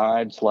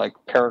pesticides like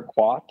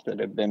paraquat that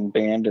have been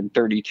banned in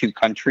 32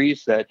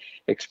 countries, that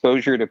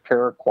exposure to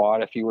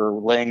paraquat, if you were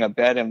laying a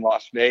bed in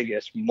Las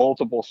Vegas,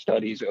 multiple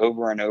studies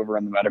over and over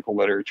in the medical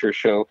literature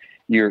show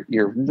your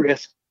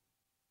risk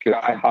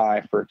sky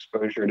high for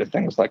exposure to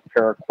things like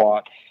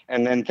paraquat,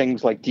 and then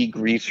things like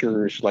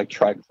degreasers like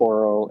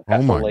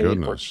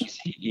trichloroethylate or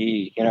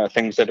TCE,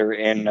 things that are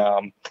in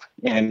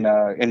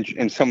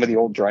some of the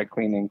old dry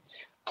cleaning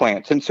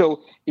plants. And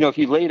so, if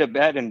you laid a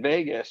bed in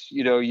Vegas,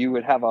 you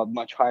would have a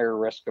much higher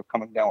risk of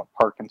coming down with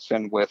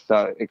Parkinson with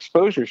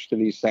exposures to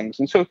these things.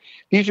 And so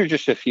these are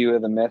just a few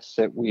of the myths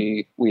that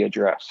we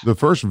address. The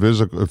first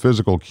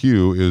physical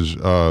cue is,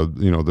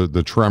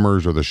 the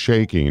tremors or the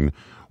shaking.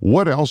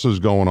 What else is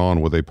going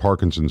on with a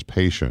Parkinson's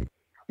patient?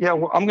 Yeah,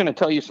 well, I'm going to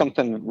tell you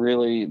something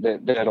really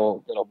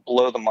that'll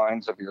blow the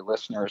minds of your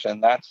listeners,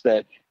 and that's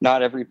that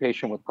not every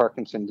patient with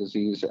Parkinson's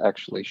disease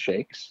actually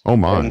shakes. Oh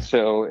my! And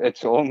so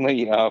it's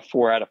only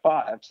 4 out of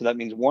 5. So that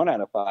means 1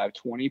 out of 5,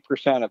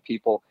 20% of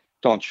people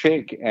don't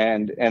shake,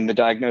 and the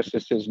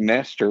diagnosis is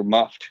missed or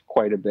muffed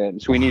quite a bit.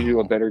 And so we need to do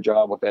a better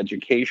job with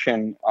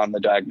education on the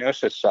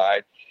diagnosis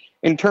side.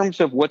 In terms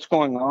of what's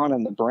going on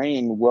in the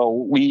brain, well,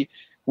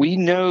 we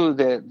know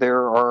that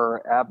there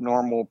are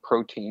abnormal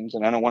proteins,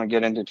 and I don't want to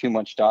get into too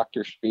much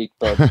doctor speak,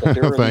 but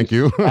there are Thank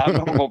you.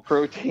 abnormal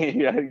proteins.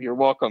 Yeah, you're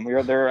welcome.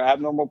 There are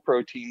abnormal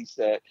proteins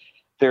that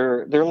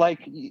they're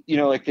like,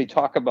 like they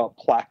talk about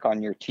plaque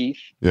on your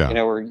teeth,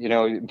 or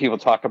people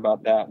talk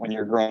about that when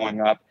you're growing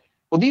up.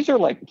 Well, these are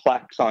like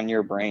plaques on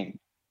your brain,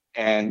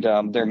 and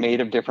they're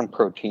made of different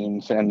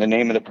proteins. And the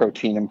name of the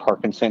protein in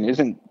Parkinson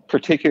isn't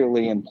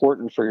particularly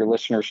important for your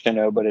listeners to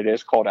know, but it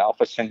is called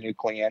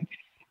alpha-synuclein.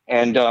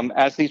 And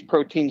as these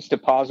proteins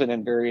deposit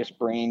in various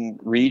brain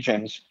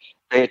regions,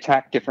 they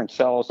attack different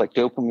cells like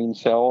dopamine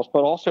cells,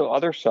 but also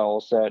other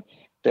cells that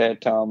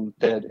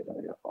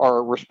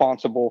are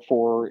responsible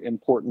for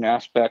important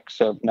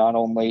aspects of not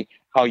only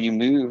how you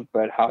move,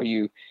 but how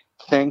you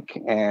think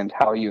and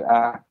how you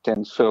act.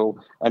 And so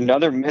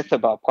another myth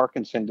about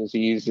Parkinson's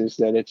disease is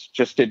that it's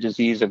just a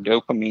disease of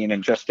dopamine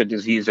and just a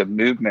disease of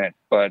movement.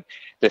 But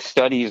the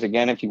studies,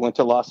 again, if you went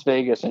to Las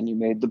Vegas and you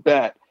made the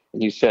bet,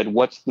 and you said,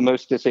 what's the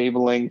most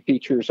disabling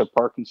features of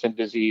Parkinson's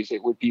disease?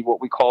 It would be what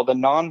we call the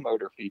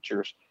non-motor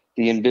features,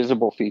 the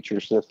invisible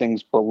features, the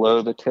things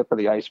below the tip of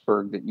the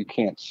iceberg that you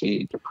can't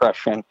see: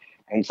 depression,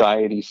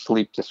 anxiety,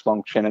 sleep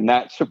dysfunction. And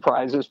that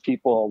surprises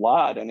people a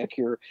lot. And if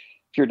your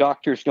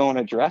doctors don't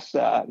address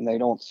that and they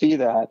don't see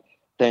that,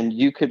 then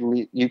you could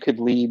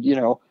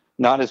lead,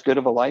 not as good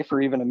of a life or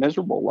even a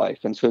miserable life.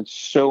 And so it's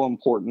so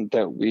important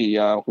that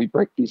we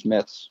break these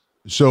myths.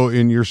 So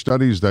in your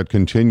studies that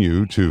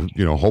continue to,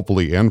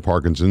 hopefully end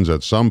Parkinson's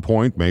at some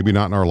point, maybe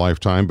not in our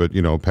lifetime, but,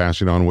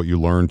 passing on what you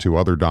learn to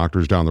other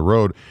doctors down the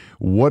road,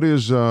 what do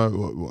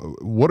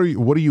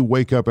you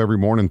wake up every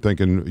morning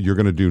thinking you're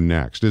going to do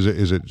next?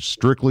 Is it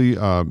strictly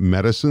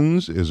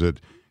medicines? Is it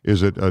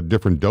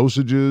different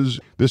dosages?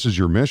 This is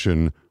your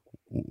mission.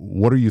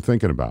 What are you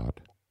thinking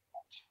about?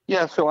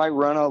 Yeah, so I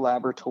run a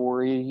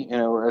laboratory,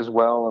 as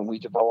well, and we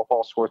develop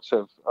all sorts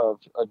of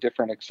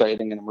different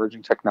exciting and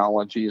emerging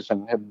technologies,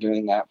 and have been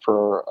doing that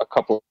for a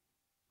couple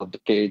of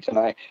decades. And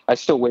I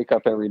still wake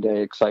up every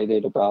day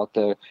excited about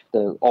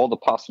all the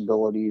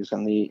possibilities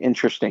and the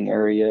interesting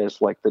areas,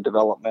 like the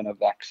development of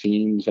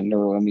vaccines and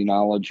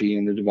neuroimmunology,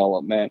 and the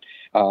development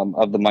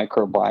of the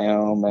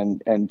microbiome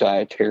and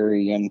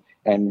dietary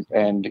and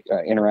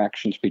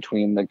interactions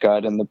between the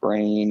gut and the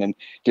brain, and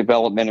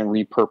development and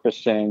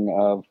repurposing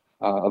of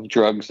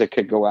drugs that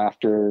could go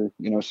after,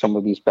 some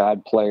of these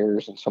bad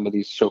players and some of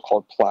these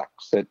so-called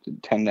plaques that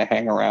tend to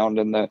hang around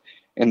in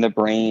the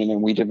brain.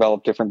 And we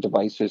develop different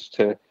devices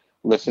to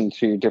listen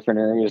to different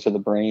areas of the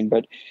brain.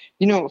 But,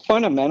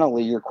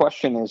 fundamentally, your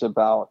question is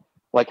about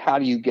like, how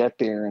do you get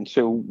there? And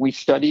so we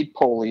studied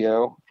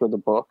polio for the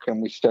book,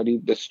 and we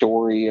studied the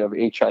story of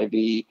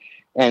HIV,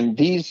 and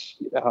these,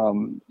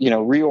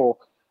 real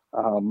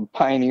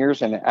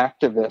pioneers and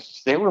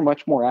activists, they were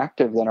much more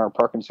active than our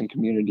Parkinson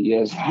community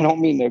is. I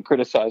don't mean to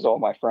criticize all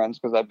my friends,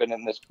 because I've been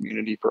in this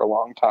community for a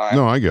long time.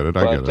 No, I get it.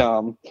 I get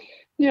it.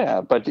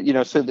 Yeah, but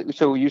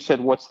so you said,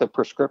 what's the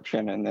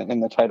prescription? And in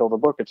the title of the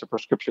book, it's a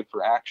prescription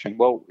for action.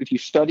 Well, if you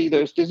study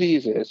those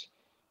diseases,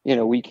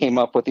 we came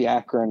up with the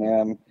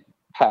acronym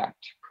PACT: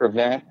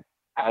 prevent,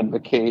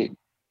 advocate,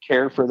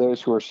 care for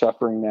those who are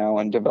suffering now,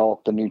 and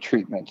develop the new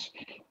treatments.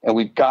 And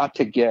we've got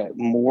to get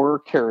more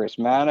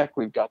charismatic.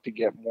 We've got to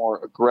get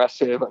more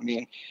aggressive. I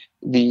mean,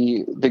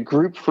 the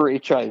group for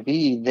HIV,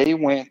 they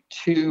went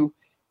to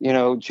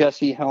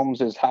Jesse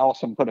Helms's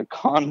house and put a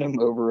condom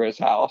over his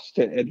house,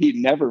 and he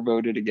never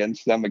voted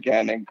against them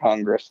again in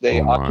Congress.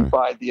 They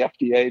occupied the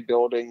FDA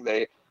building.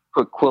 They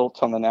put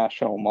quilts on the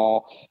National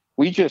Mall.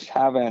 We just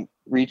haven't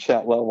reached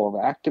that level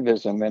of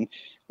activism. And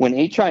when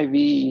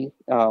HIV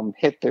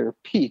hit their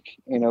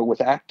peak,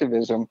 with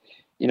activism,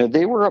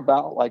 they were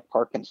about like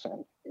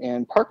Parkinson.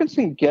 And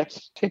Parkinson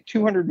take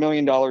 $200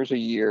 million a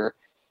year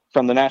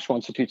from the National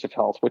Institutes of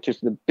Health, which is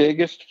the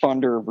biggest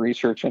funder of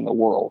research in the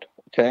world.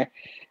 Okay.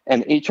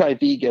 And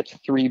HIV gets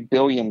 $3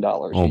 billion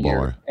a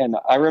year. And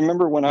I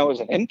remember when I was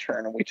an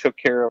intern and we took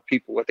care of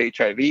people with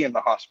HIV in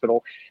the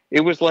hospital,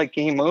 it was like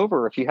game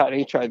over. If you had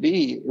HIV,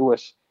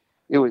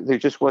 there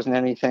just wasn't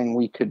anything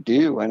we could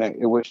do. And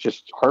it was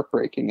just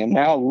heartbreaking. And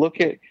now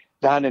look at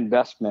that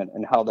investment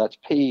and how that's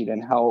paid,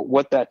 and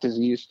what that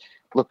disease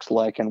looks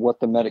like, and what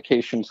the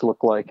medications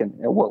look like, and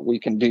what we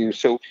can do.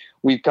 So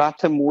we've got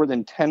to more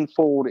than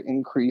tenfold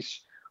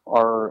increase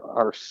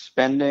our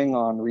spending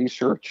on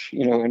research,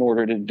 in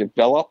order to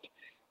develop.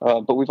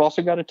 But we've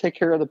also got to take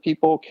care of the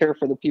people, care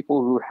for the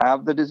people who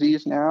have the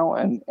disease now,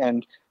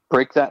 and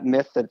break that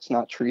myth that it's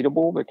not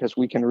treatable, because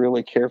we can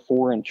really care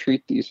for and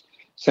treat these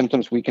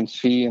symptoms we can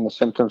see and the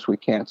symptoms we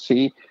can't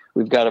see.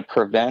 We've got to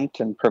prevent,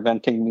 and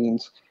preventing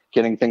means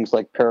getting things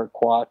like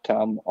Paraquat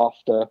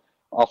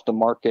off the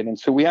market. And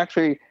so we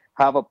actually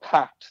have a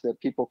pact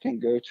that people can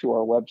go to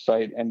our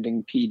website,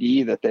 Ending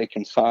PD, that they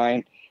can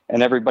sign,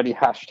 and everybody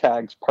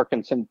hashtags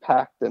Parkinson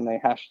Pact, and they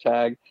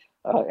hashtag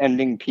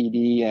Ending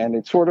PD. And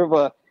it's sort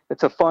of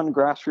it's a fun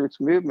grassroots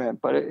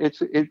movement, but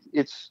it's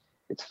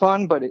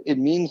fun, but it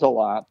means a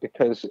lot,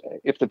 because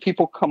if the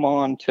people come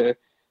on to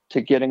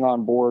getting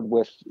on board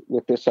with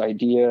this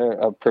idea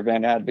of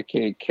prevent,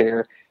 advocate,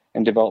 care,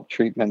 and develop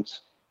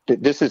treatments,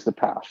 this is the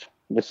path.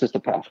 This is the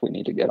path we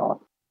need to get on.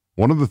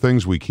 One of the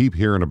things we keep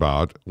hearing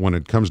about when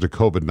it comes to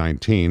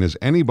COVID-19 is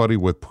anybody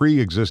with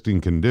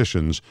pre-existing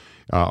conditions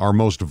are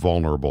most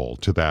vulnerable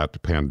to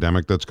that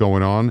pandemic that's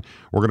going on.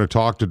 We're going to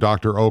talk to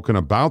Dr. Okun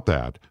about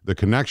that, the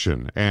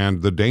connection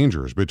and the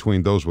dangers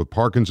between those with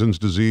Parkinson's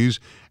disease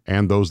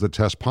and those that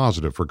test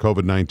positive for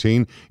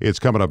COVID-19. It's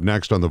coming up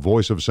next on The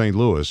Voice of St.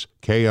 Louis,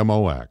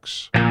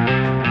 KMOX.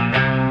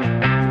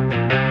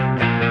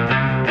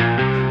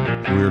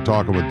 We are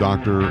talking with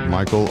Dr.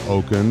 Michael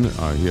Okun.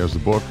 He has the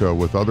book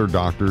with other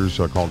doctors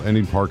called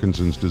Ending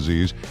Parkinson's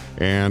Disease.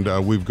 And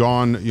we've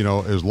gone,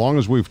 as long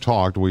as we've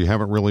talked, we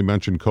haven't really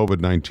mentioned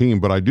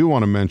COVID-19, but I do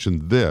want to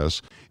mention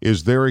this.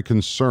 Is there a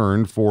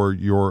concern for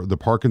the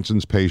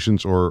Parkinson's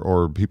patients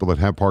or people that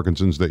have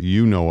Parkinson's that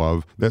you know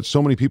of, that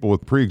so many people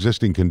with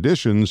pre-existing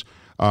conditions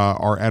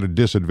are at a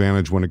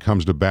disadvantage when it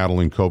comes to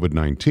battling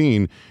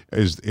COVID-19?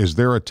 Is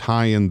there a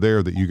tie-in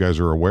there that you guys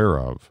are aware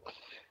of?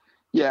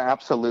 Yeah,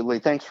 absolutely.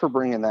 Thanks for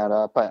bringing that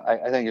up.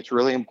 I think it's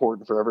really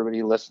important for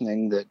everybody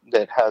listening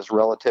that has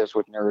relatives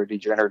with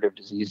neurodegenerative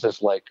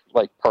diseases like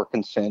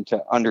Parkinson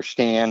to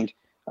understand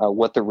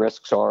what the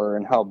risks are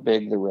and how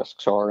big the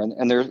risks are.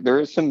 And there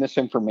is some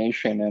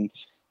misinformation. And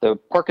the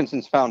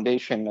Parkinson's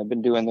Foundation, I've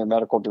been doing their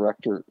medical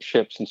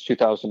directorship since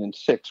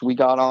 2006. We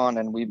got on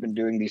and we've been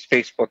doing these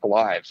Facebook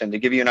Lives. And to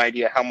give you an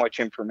idea how much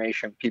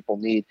information people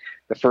need,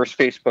 the first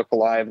Facebook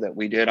Live that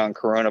we did on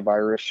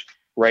coronavirus,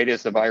 right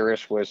as the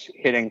virus was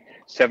hitting,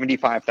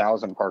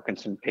 75,000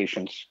 Parkinson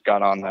patients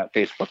got on that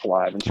Facebook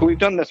Live. And so we've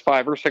done this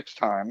 5 or 6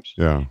 times.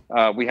 Yeah.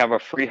 We have a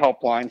free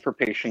helpline for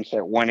patients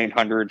at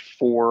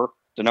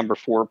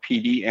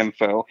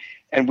 1-800-4PD-INFO.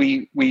 And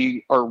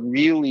we are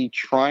really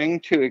trying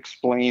to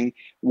explain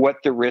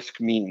what the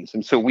risk means.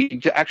 And so we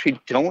actually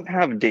don't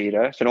have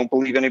data. So don't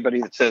believe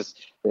anybody that says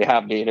they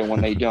have data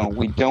when they don't.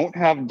 We don't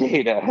have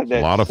data.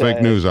 A lot of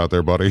fake news out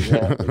there, buddy.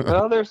 Yeah.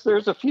 Well, there's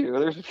a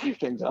few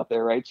things out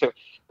there, right? So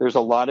there's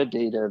a lot of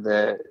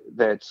data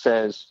that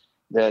says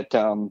that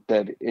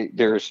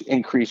there's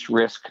increased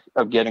risk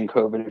of getting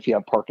COVID if you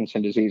have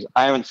Parkinson's disease.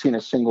 I haven't seen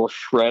a single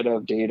shred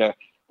of data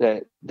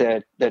that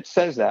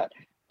says that.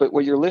 But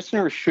what your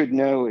listeners should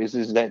know is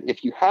that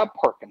if you have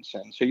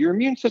Parkinson, so your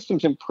immune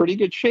system's in pretty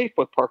good shape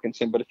with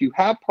Parkinson, but if you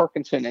have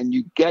Parkinson and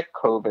you get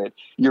COVID,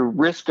 your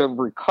risk of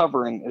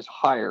recovering is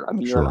higher. I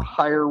mean, You're at a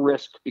higher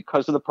risk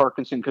because of the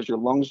Parkinson, because your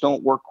lungs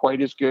don't work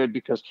quite as good,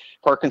 because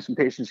Parkinson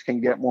patients can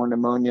get more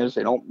pneumonias.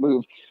 They don't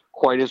move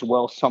quite as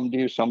well. Some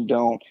do, some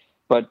don't.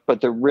 But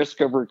the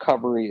risk of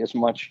recovery is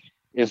much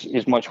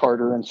is much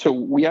harder. And so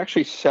we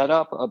actually set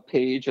up a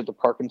page at the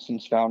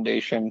Parkinson's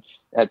Foundation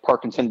at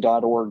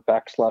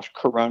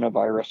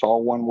parkinson.org/coronavirus,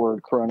 all one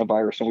word,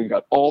 coronavirus. And we've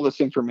got all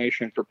this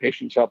information for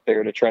patients out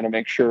there to try to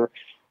make sure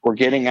we're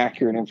getting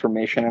accurate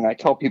information. And I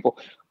tell people,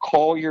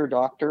 call your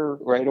doctor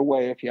right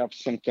away if you have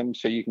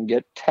symptoms so you can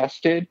get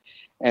tested,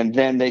 and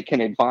then they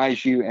can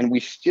advise you. And we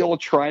still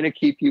try to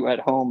keep you at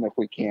home if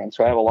we can.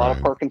 So I have a lot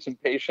of Parkinson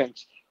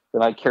patients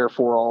that I care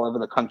for all over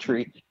the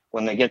country.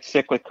 When they get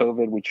sick with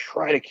COVID, we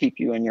try to keep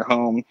you in your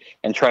home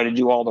and try to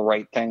do all the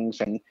right things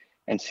and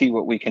see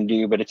what we can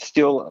do. But it's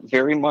still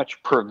very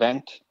much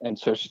prevent. And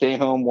so stay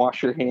home,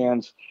 wash your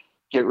hands,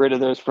 get rid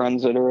of those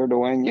friends that are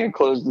annoying you,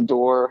 close the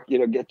door,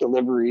 get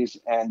deliveries.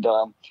 And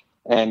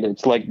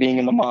it's like being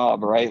in the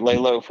mob, right? Lay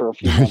low for a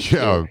few months.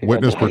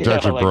 Witness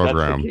protection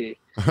program.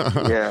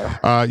 Yeah.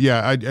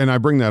 I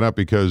bring that up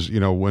because,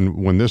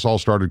 when this all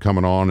started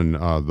coming on and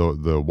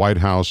the White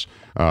House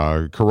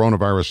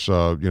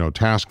coronavirus,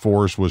 task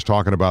force was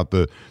talking about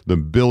the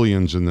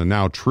billions and the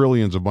now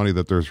trillions of money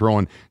that they're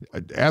throwing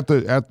at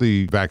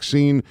the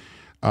vaccine.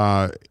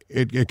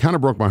 It kind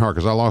of broke my heart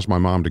because I lost my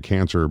mom to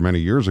cancer many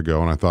years ago.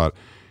 And I thought,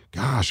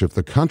 gosh, if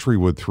the country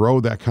would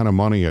throw that kind of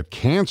money at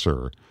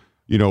cancer,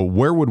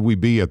 where would we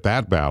be at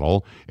that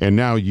battle? And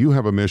now you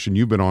have a mission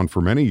you've been on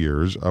for many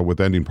years with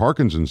ending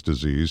Parkinson's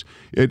disease.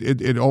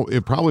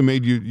 It probably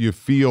made you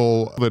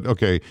feel that,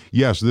 okay,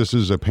 yes, this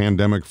is a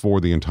pandemic for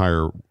the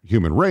entire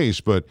human race,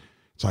 but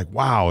it's like,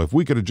 wow, if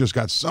we could have just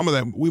got some of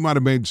that, we might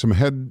have made some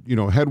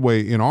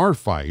headway in our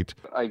fight.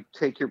 I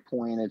take your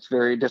point. It's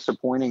very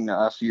disappointing to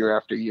us year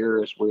after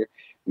year as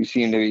we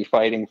seem to be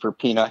fighting for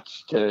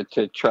peanuts to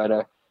try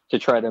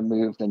to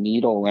move the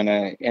needle in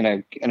a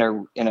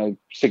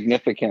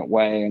significant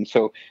way. And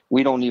so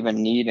we don't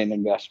even need an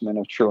investment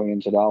of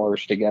trillions of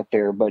dollars to get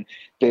there. But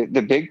the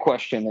big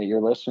question that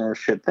your listeners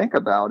should think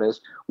about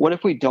is, what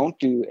if we don't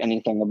do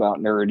anything about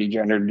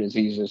neurodegenerative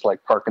diseases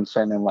like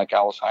Parkinson and like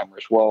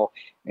Alzheimer's? Well,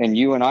 in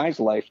you and I's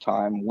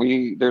lifetime,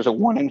 there's a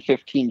 1 in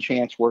 15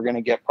 chance we're going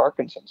to get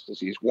Parkinson's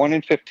disease. 1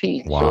 in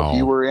 15. Wow. So if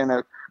you were in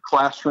a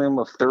classroom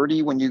of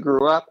 30 when you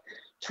grew up,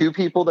 2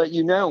 people that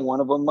one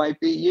of them might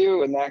be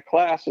you in that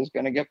class is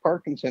going to get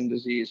Parkinson's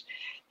disease.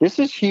 This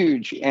is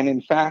huge. And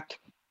in fact,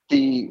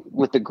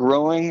 with the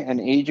growing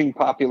and aging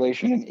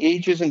population, and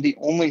age isn't the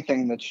only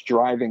thing that's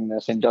driving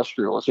this.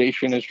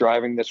 Industrialization is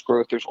driving this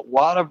growth. There's a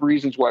lot of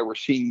reasons why we're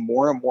seeing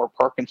more and more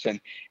Parkinson.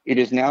 It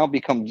has now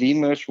become the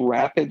most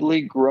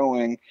rapidly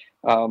growing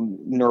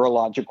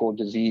neurological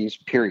disease,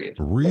 period.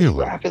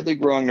 Really? Rapidly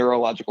growing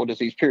neurological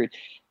disease, period.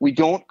 We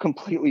don't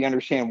completely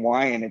understand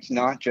why, and it's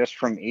not just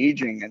from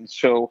aging. And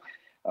so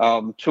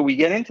we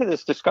get into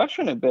this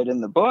discussion a bit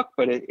in the book,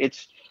 but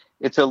it's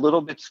a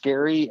little bit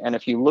scary. And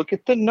if you look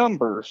at the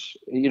numbers,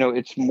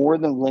 it's more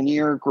than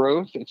linear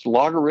growth. It's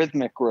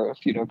logarithmic growth,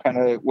 kind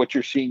of what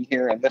you're seeing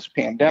here in this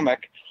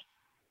pandemic.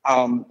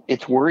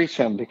 It's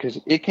worrisome because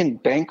it can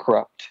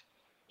bankrupt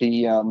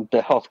the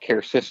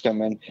healthcare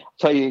system. And I'll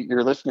tell you,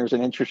 your listeners,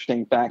 an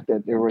interesting fact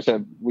that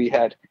we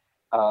had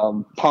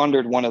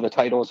pondered one of the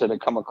titles that had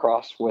come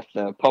across with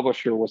the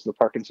publisher was the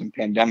Parkinson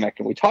pandemic.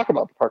 And we talk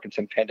about the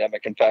Parkinson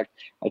pandemic. In fact,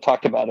 I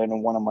talked about it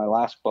in one of my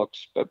last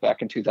books, but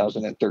back in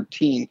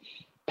 2013.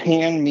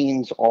 Pan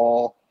means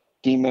all,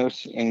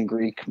 demos in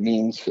Greek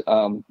means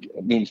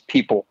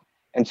people.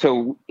 And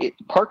so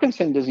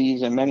Parkinson's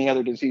disease and many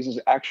other diseases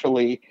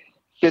actually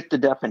fit the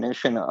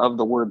definition of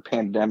the word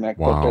pandemic.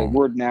 Wow. But the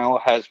word now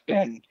has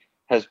been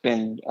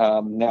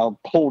now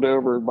pulled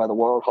over by the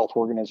World Health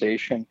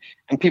Organization,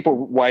 and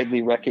people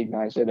widely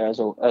recognize it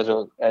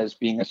as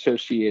being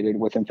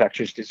associated with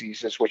infectious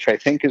diseases, which I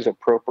think is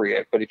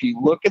appropriate. But if you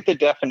look at the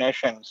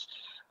definitions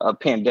of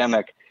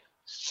pandemic,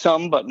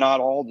 some but not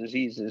all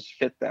diseases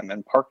fit them,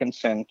 and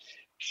Parkinson,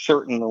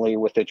 certainly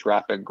with its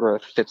rapid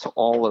growth, fits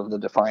all of the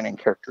defining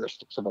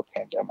characteristics of a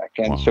pandemic.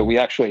 And so we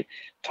actually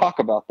talk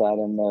about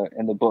that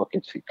in the book.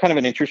 It's kind of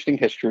an interesting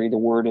history. The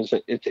word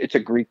it's a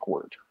Greek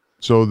word.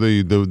 So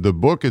the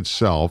book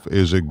itself,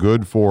 is it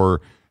good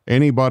for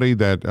anybody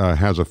that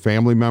has a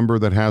family member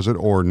that has it,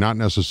 or not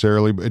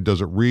necessarily?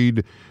 Does it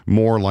read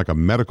more like a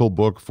medical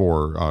book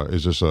for,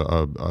 is this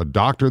a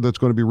doctor that's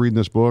going to be reading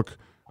this book?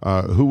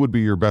 Who would be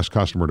your best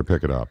customer to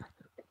pick it up?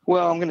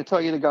 Well, I'm going to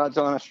tell you the God's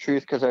honest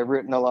truth because I've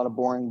written a lot of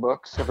boring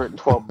books. I've written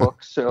 12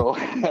 books. So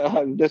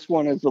this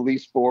one is the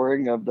least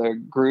boring of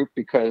the group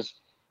because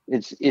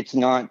it's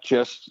not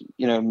just,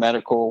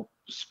 medical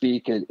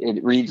speak.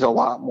 It reads a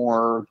lot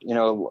more,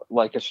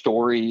 like a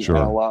story. Sure.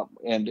 And a lot,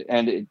 and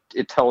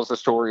it tells the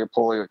story of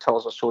polio. It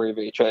tells the story of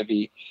HIV.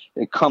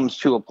 It comes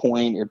to a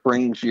point. It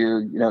brings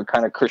you,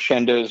 kind of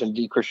crescendos and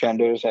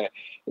decrescendos.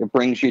 It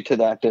brings you to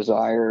that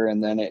desire,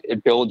 and then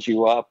it builds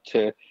you up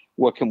to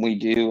what can we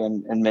do,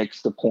 and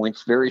makes the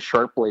points very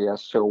sharply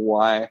as to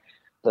why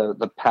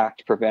the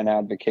PACT, Prevent,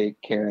 Advocate,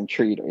 Care, and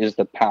Treat is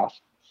the path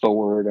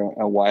forward,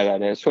 and why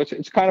that is. So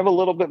it's kind of a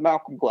little bit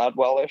Malcolm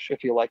Gladwell-ish,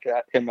 if you like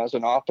him as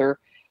an author.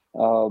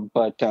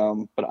 But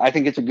I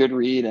think it's a good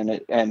read,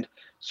 and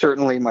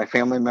certainly my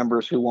family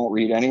members who won't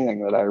read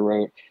anything that I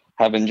wrote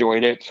have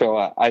enjoyed it.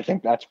 So I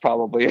think that's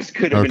probably as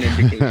good of an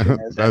indication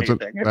as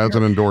anything. That's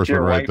an endorsement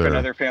your right wife there. And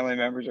other family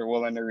members are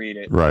willing to read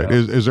it. Right. So.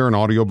 Is there an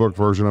audiobook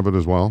version of it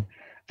as well?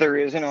 There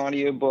is an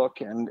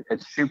audiobook, and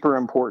it's super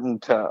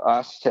important to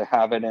us to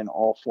have it in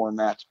all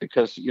formats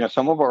because,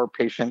 some of our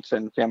patients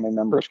and family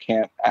members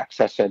can't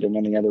access it in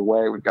any other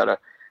way. We've got a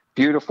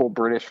beautiful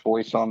British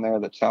voice on there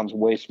that sounds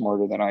way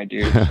smarter than I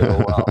do.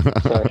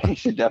 So you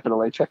should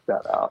definitely check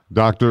that out.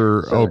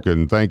 Dr.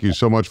 Okun, thank you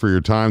so much for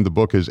your time. The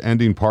book is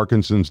Ending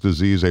Parkinson's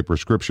Disease, A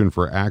Prescription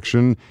for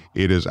Action.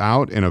 It is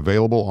out and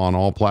available on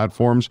all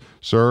platforms.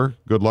 Sir,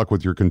 good luck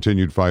with your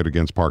continued fight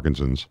against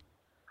Parkinson's.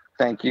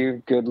 Thank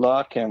you. Good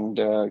luck, and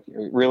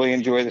really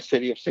enjoy the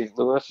city of St.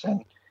 Louis,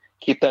 and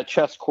keep that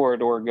chess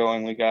corridor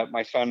going.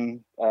 My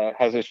son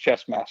has his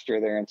chess master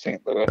there in St.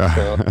 Louis,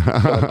 so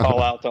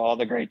call out to all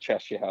the great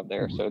chess you have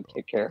there. So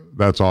take care.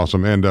 That's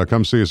awesome, and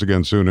come see us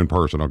again soon in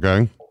person.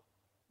 Okay.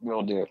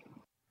 Will do.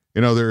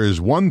 There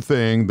is one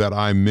thing that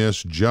I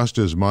miss just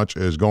as much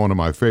as going to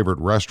my favorite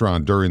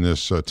restaurant during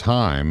this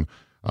time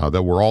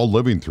that we're all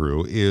living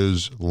through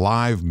is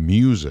live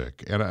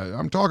music. And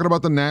I'm talking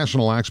about the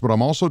national acts, but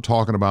I'm also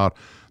talking about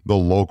the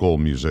local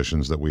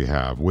musicians that we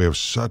have. We have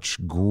such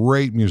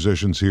great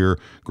musicians here,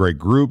 great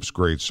groups,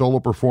 great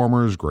solo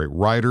performers, great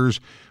writers.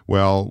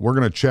 Well, we're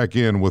going to check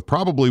in with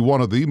probably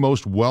one of the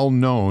most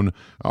well-known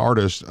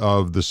artists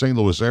of the St.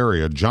 Louis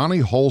area, Johnny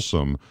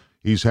Holsom.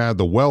 He's had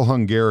the Well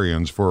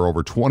Hungarians for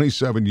over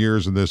 27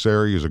 years in this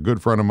area. He's a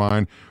good friend of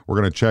mine. We're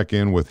going to check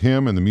in with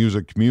him and the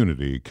music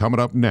community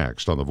coming up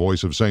next on the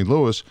Voice of St.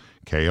 Louis,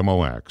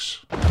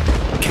 KMOX.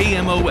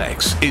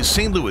 KMOX is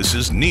St.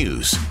 Louis's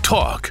news,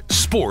 talk,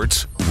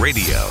 sports,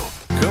 radio.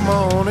 Come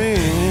on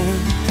in.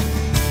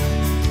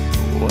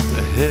 What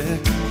the heck?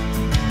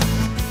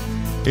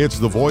 It's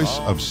the Voice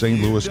of St.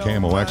 Louis,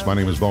 KMOX. My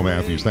name is Bo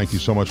Matthews. Thank you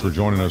so much for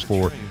joining us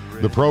for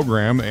the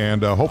program,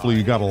 and hopefully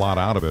you got a lot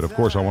out of it. Of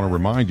course, I want to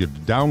remind you to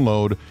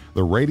download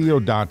the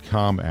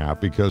radio.com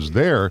app, because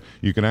there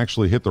you can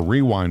actually hit the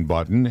rewind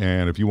button,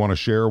 and if you want to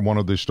share one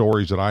of the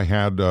stories that I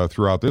had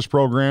throughout this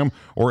program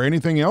or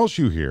anything else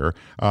you hear,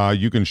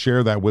 you can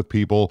share that with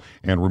people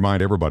and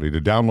remind everybody to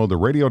download the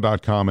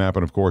radio.com app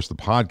and, of course, the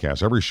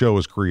podcast. Every show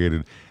is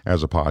created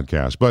as a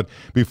podcast. But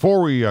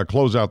before we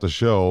close out the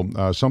show,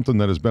 something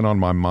that has been on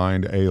my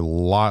mind a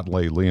lot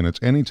lately, and it's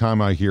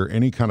anytime I hear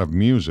any kind of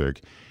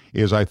music,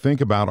 is I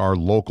think about our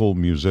local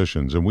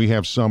musicians, and we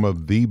have some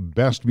of the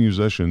best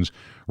musicians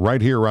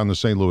right here around the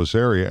St. Louis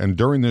area. And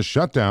during this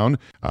shutdown,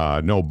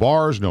 no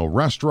bars, no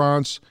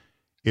restaurants.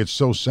 It's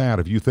so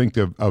sad if you think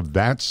of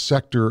that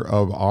sector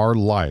of our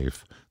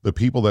life, the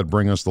people that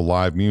bring us the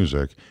live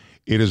music.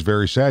 It is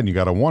very sad, and you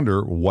got to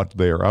wonder what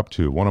they are up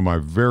to. One of my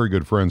very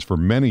good friends for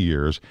many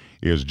years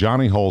is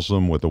Johnny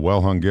Holsom with the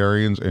Well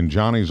Hungarians, and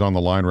Johnny's on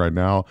the line right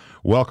now.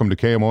 Welcome to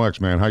KMOX,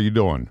 man. How you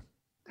doing?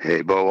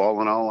 Hey, Bo,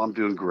 all in all, I'm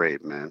doing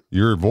great, man.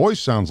 Your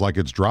voice sounds like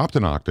it's dropped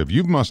an octave.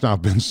 You must not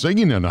have been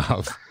singing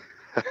enough.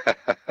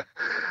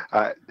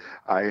 I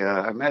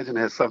imagine it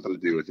has something to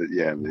do with it.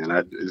 Yeah, man.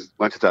 As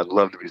much as I'd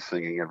love to be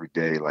singing every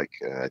day like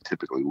I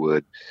typically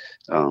would,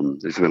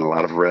 there's been a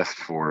lot of rest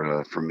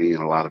for me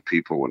and a lot of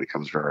people when it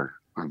comes to our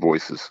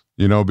voices.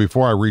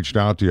 Before I reached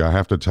out to you, I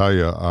have to tell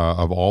you,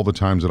 of all the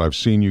times that I've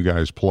seen you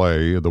guys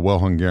play, the Well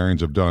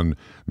Hungarians have done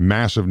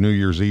massive New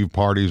Year's Eve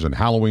parties and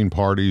Halloween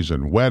parties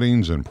and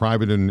weddings and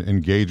private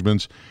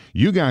engagements.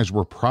 You guys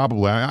were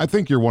probably, I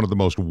think you're one of the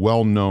most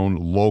well-known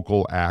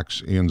local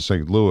acts in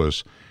St.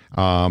 Louis.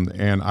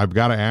 And I've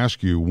got to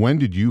ask you, when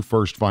did you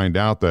first find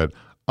out that,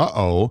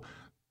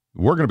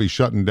 we're going to be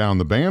shutting down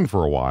the band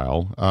for a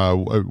while?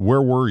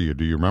 Where were you?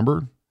 Do you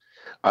remember?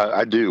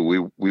 I do.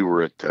 We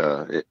were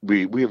at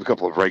we have a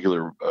couple of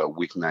regular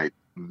weeknight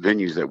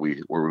venues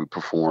where we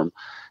perform,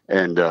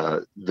 and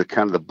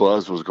the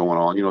buzz was going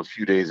on. A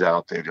few days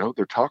out,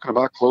 they're talking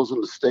about closing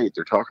the state.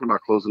 They're talking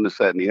about closing this,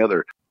 that, and the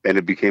other, and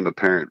it became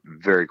apparent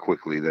very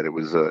quickly that it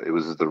was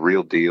the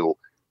real deal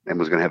and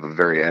was going to have a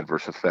very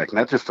adverse effect,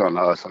 not just on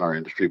us and our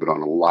industry, but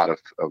on a lot of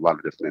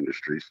different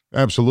industries.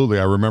 Absolutely.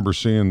 I remember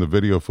seeing the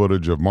video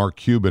footage of Mark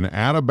Cuban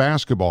at a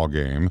basketball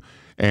game,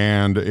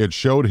 and it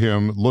showed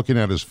him looking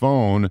at his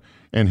phone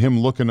and him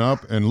looking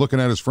up and looking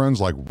at his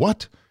friends like,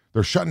 what?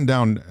 They're shutting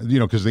down,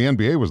 because the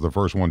NBA was the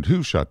first one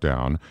to shut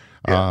down.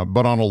 Yeah.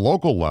 But on a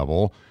local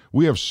level,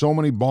 we have so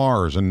many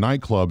bars and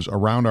nightclubs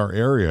around our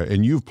area,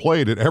 and you've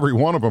played at every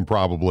one of them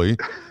probably.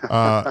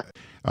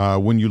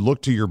 When you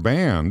look to your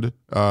band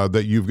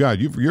that you've got,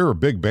 you're a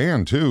big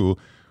band too.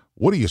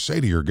 What do you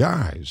say to your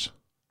guys?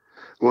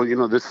 Well,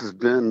 this has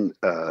been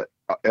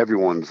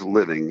everyone's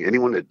living.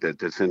 Anyone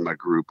that's in my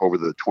group over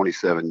the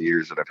 27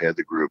 years that I've had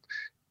the group,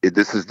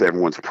 this is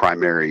everyone's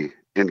primary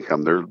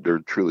income. They're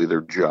truly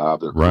their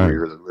job, their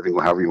career, their living,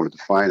 however you want to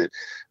define it.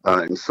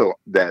 And so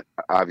that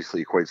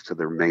obviously equates to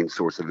their main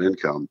source of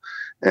income.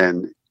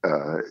 And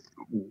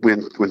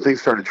when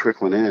things started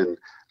trickling in,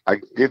 I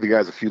gave the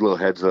guys a few little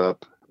heads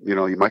up. You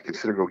might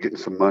consider getting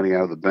some money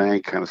out of the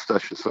bank, kind of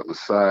stushing something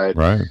aside,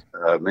 right?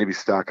 Maybe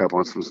stock up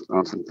on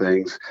some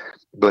things.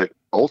 But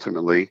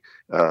ultimately,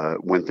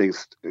 when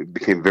things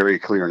became very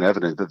clear and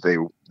evident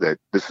that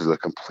this is a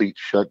complete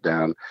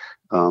shutdown,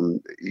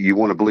 you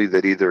want to believe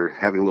that either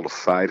having a little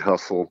side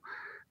hustle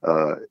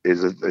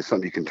is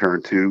something you can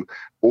turn to,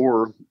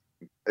 or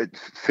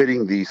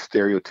fitting the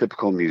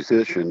stereotypical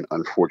musician.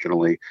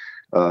 Unfortunately,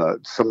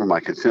 some of my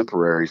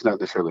contemporaries, not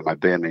necessarily my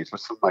bandmates, but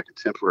some of my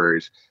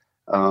contemporaries,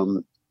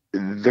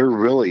 they're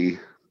really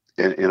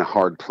in a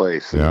hard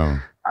place. Yeah.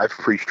 I've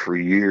preached for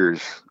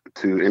years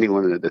to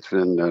anyone that's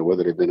been,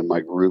 whether they've been in my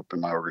group,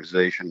 in my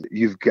organization,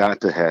 you've got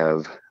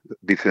to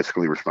be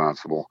fiscally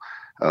responsible.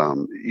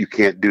 You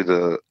can't do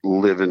the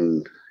live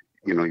in,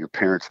 your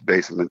parents'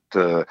 basement,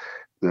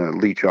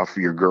 leech off of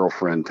your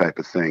girlfriend type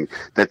of thing.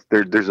 That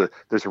there's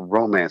a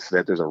romance to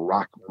that. There's a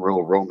rock and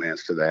roll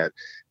romance to that.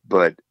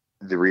 But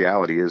the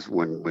reality is,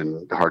 when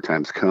the hard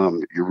times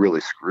come, you're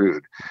really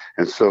screwed.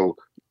 And so,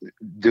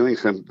 doing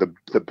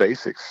the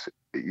basics.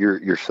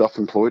 You're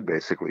self-employed,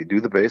 basically. Do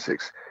the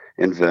basics.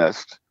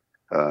 Invest.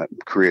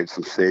 Create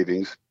some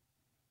savings,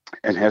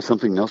 and have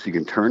something else you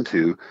can turn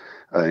to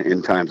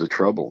in times of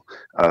trouble.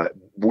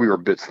 We were a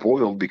bit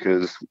spoiled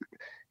because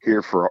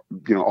here for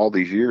all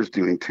these years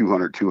doing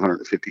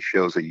 250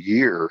 shows a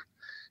year.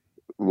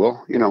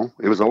 Well,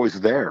 it was always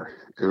there.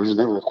 There was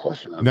never a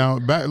question of it. Now,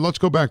 let's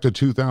go back to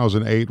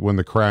 2008 when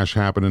the crash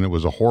happened and it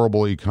was a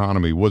horrible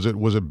economy. Was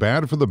it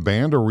bad for the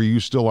band, or were you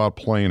still out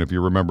playing, if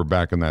you remember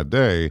back in that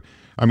day?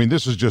 I mean,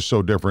 this is just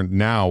so different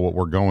now, what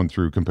we're going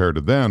through compared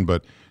to then,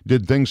 but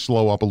did things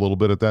slow up a little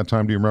bit at that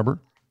time? Do you remember?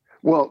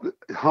 Well,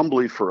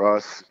 humbly for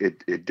us,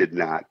 it did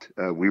not.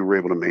 We were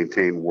able to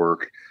maintain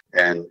work.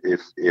 And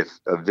if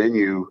a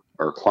venue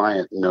or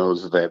client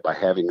knows that by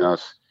having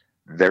us,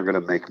 they're going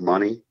to make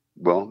money,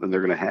 well, then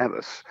they're going to have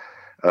us.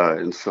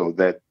 And so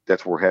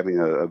that's where having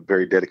a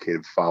very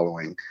dedicated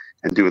following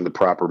and doing the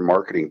proper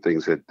marketing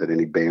things that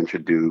any band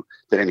should do,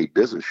 that any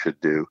business should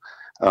do,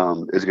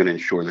 is going to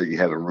ensure that you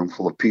have a room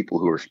full of people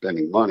who are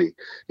spending money.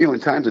 In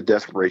times of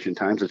desperation,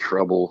 times of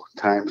trouble,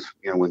 times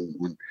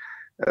when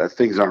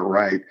things aren't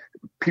right,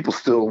 people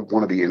still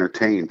want to be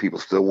entertained. People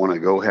still want to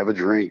go have a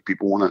drink.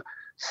 People want to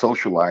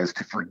socialize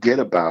to forget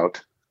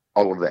about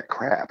all of that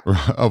crap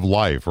of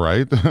life,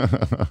 right?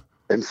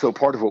 And so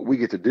part of what we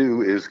get to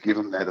do is give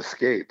them that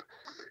escape.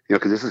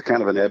 Because this is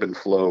kind of an ebb and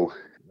flow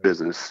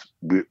business.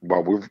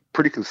 While we're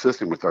pretty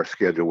consistent with our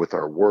schedule, with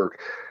our work,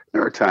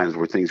 there are times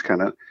where things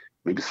kind of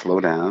maybe slow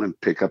down and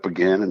pick up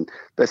again, and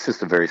that's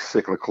just a very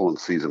cyclical and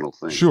seasonal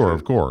thing. Sure,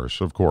 of course.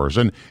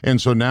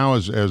 And so now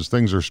as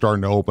things are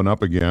starting to open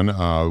up again,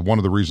 one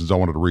of the reasons I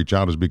wanted to reach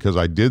out is because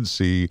I did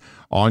see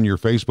on your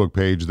Facebook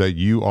page that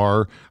you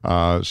are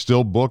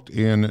still booked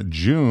in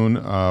June.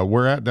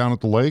 Where at? Down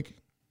at the lake?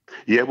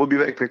 Yeah, we'll be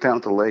back down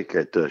at the lake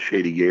at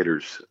Shady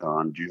Gators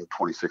on June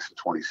 26th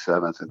and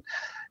 27th, and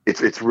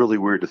it's really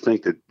weird to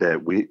think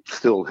that we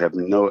still have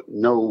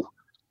no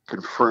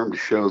confirmed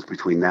shows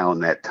between now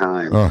and that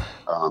time.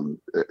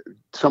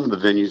 Some of the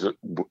venues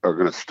are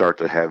going to start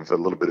to have a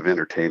little bit of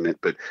entertainment,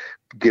 but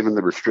given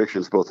the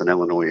restrictions both in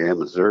Illinois and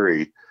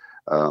Missouri,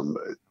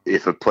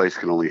 if a place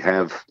can only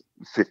have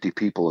 50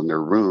 people in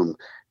their room,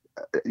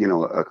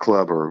 a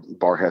club or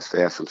bar has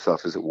to ask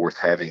themselves, is it worth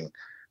having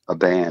a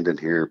band in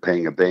here,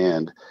 paying a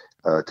band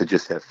to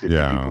just have 50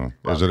 people?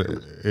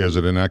 Is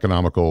it an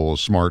economical,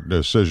 smart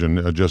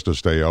decision just to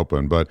stay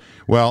open? But,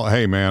 well,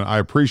 hey, man, I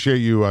appreciate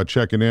you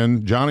checking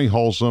in. Johnny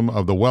Holsom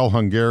of the Well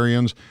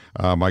Hungarians,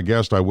 my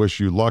guest. I wish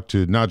you luck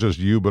to not just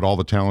you, but all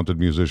the talented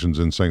musicians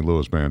in St.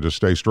 Louis, man. Just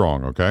stay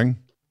strong, okay?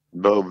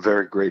 Bo,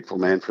 very grateful,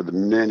 man, for the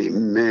many,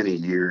 many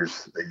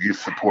years that you've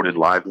supported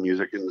live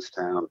music in this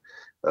town,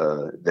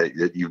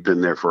 that you've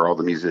been there for all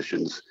the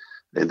musicians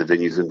and the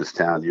venues in this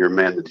town. You're a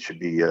man that should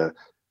be,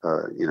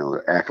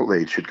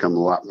 accolades should come a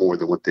lot more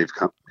than what they've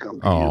come to.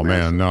 Oh,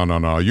 man,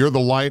 no. You're the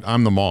light,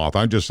 I'm the moth.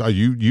 I just,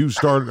 you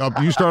started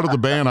the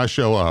band, I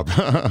show up.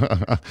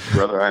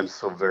 Brother, I'm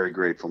so very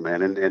grateful,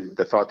 man. And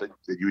the thought that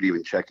you'd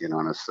even check in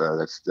on us,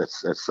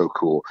 that's so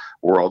cool.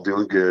 We're all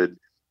doing good.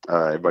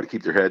 Everybody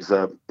keep their heads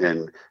up,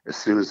 and as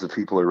soon as the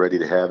people are ready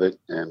to have it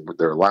and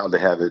they're allowed to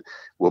have it,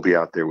 we'll be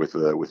out there with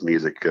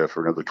music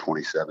for another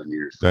 27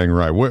 years. Dang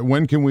right.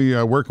 When can we?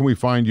 Where can we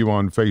find you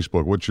on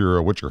Facebook? What's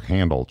your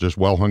handle? Just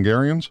Well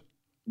Hungarians?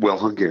 Well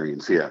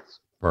Hungarians, yeah.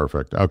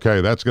 Perfect. Okay,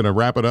 that's going to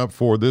wrap it up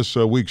for this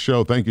week's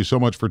show. Thank you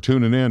so much for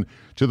tuning in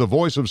to the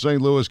Voice of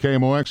St. Louis,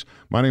 KMOX.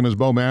 My name is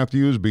Bo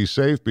Matthews. Be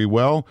safe, be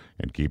well,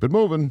 and keep it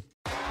moving.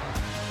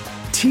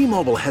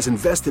 T-Mobile has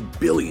invested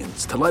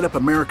billions to light up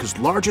America's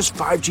largest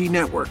 5G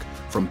network,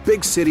 from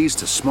big cities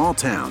to small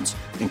towns,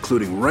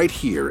 including right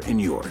here in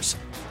yours.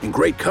 And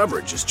great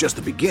coverage is just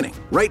the beginning.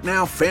 Right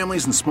now,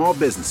 families and small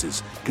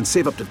businesses can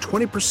save up to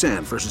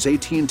 20% versus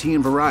AT&T and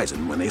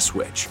Verizon when they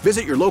switch.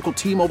 Visit your local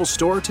T-Mobile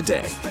store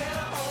today.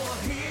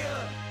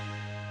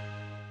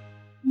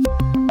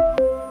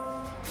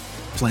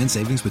 Plan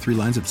savings with 3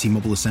 lines of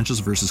T-Mobile Essentials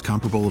versus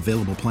comparable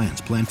available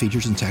plans. Plan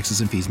features and taxes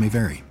and fees may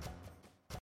vary.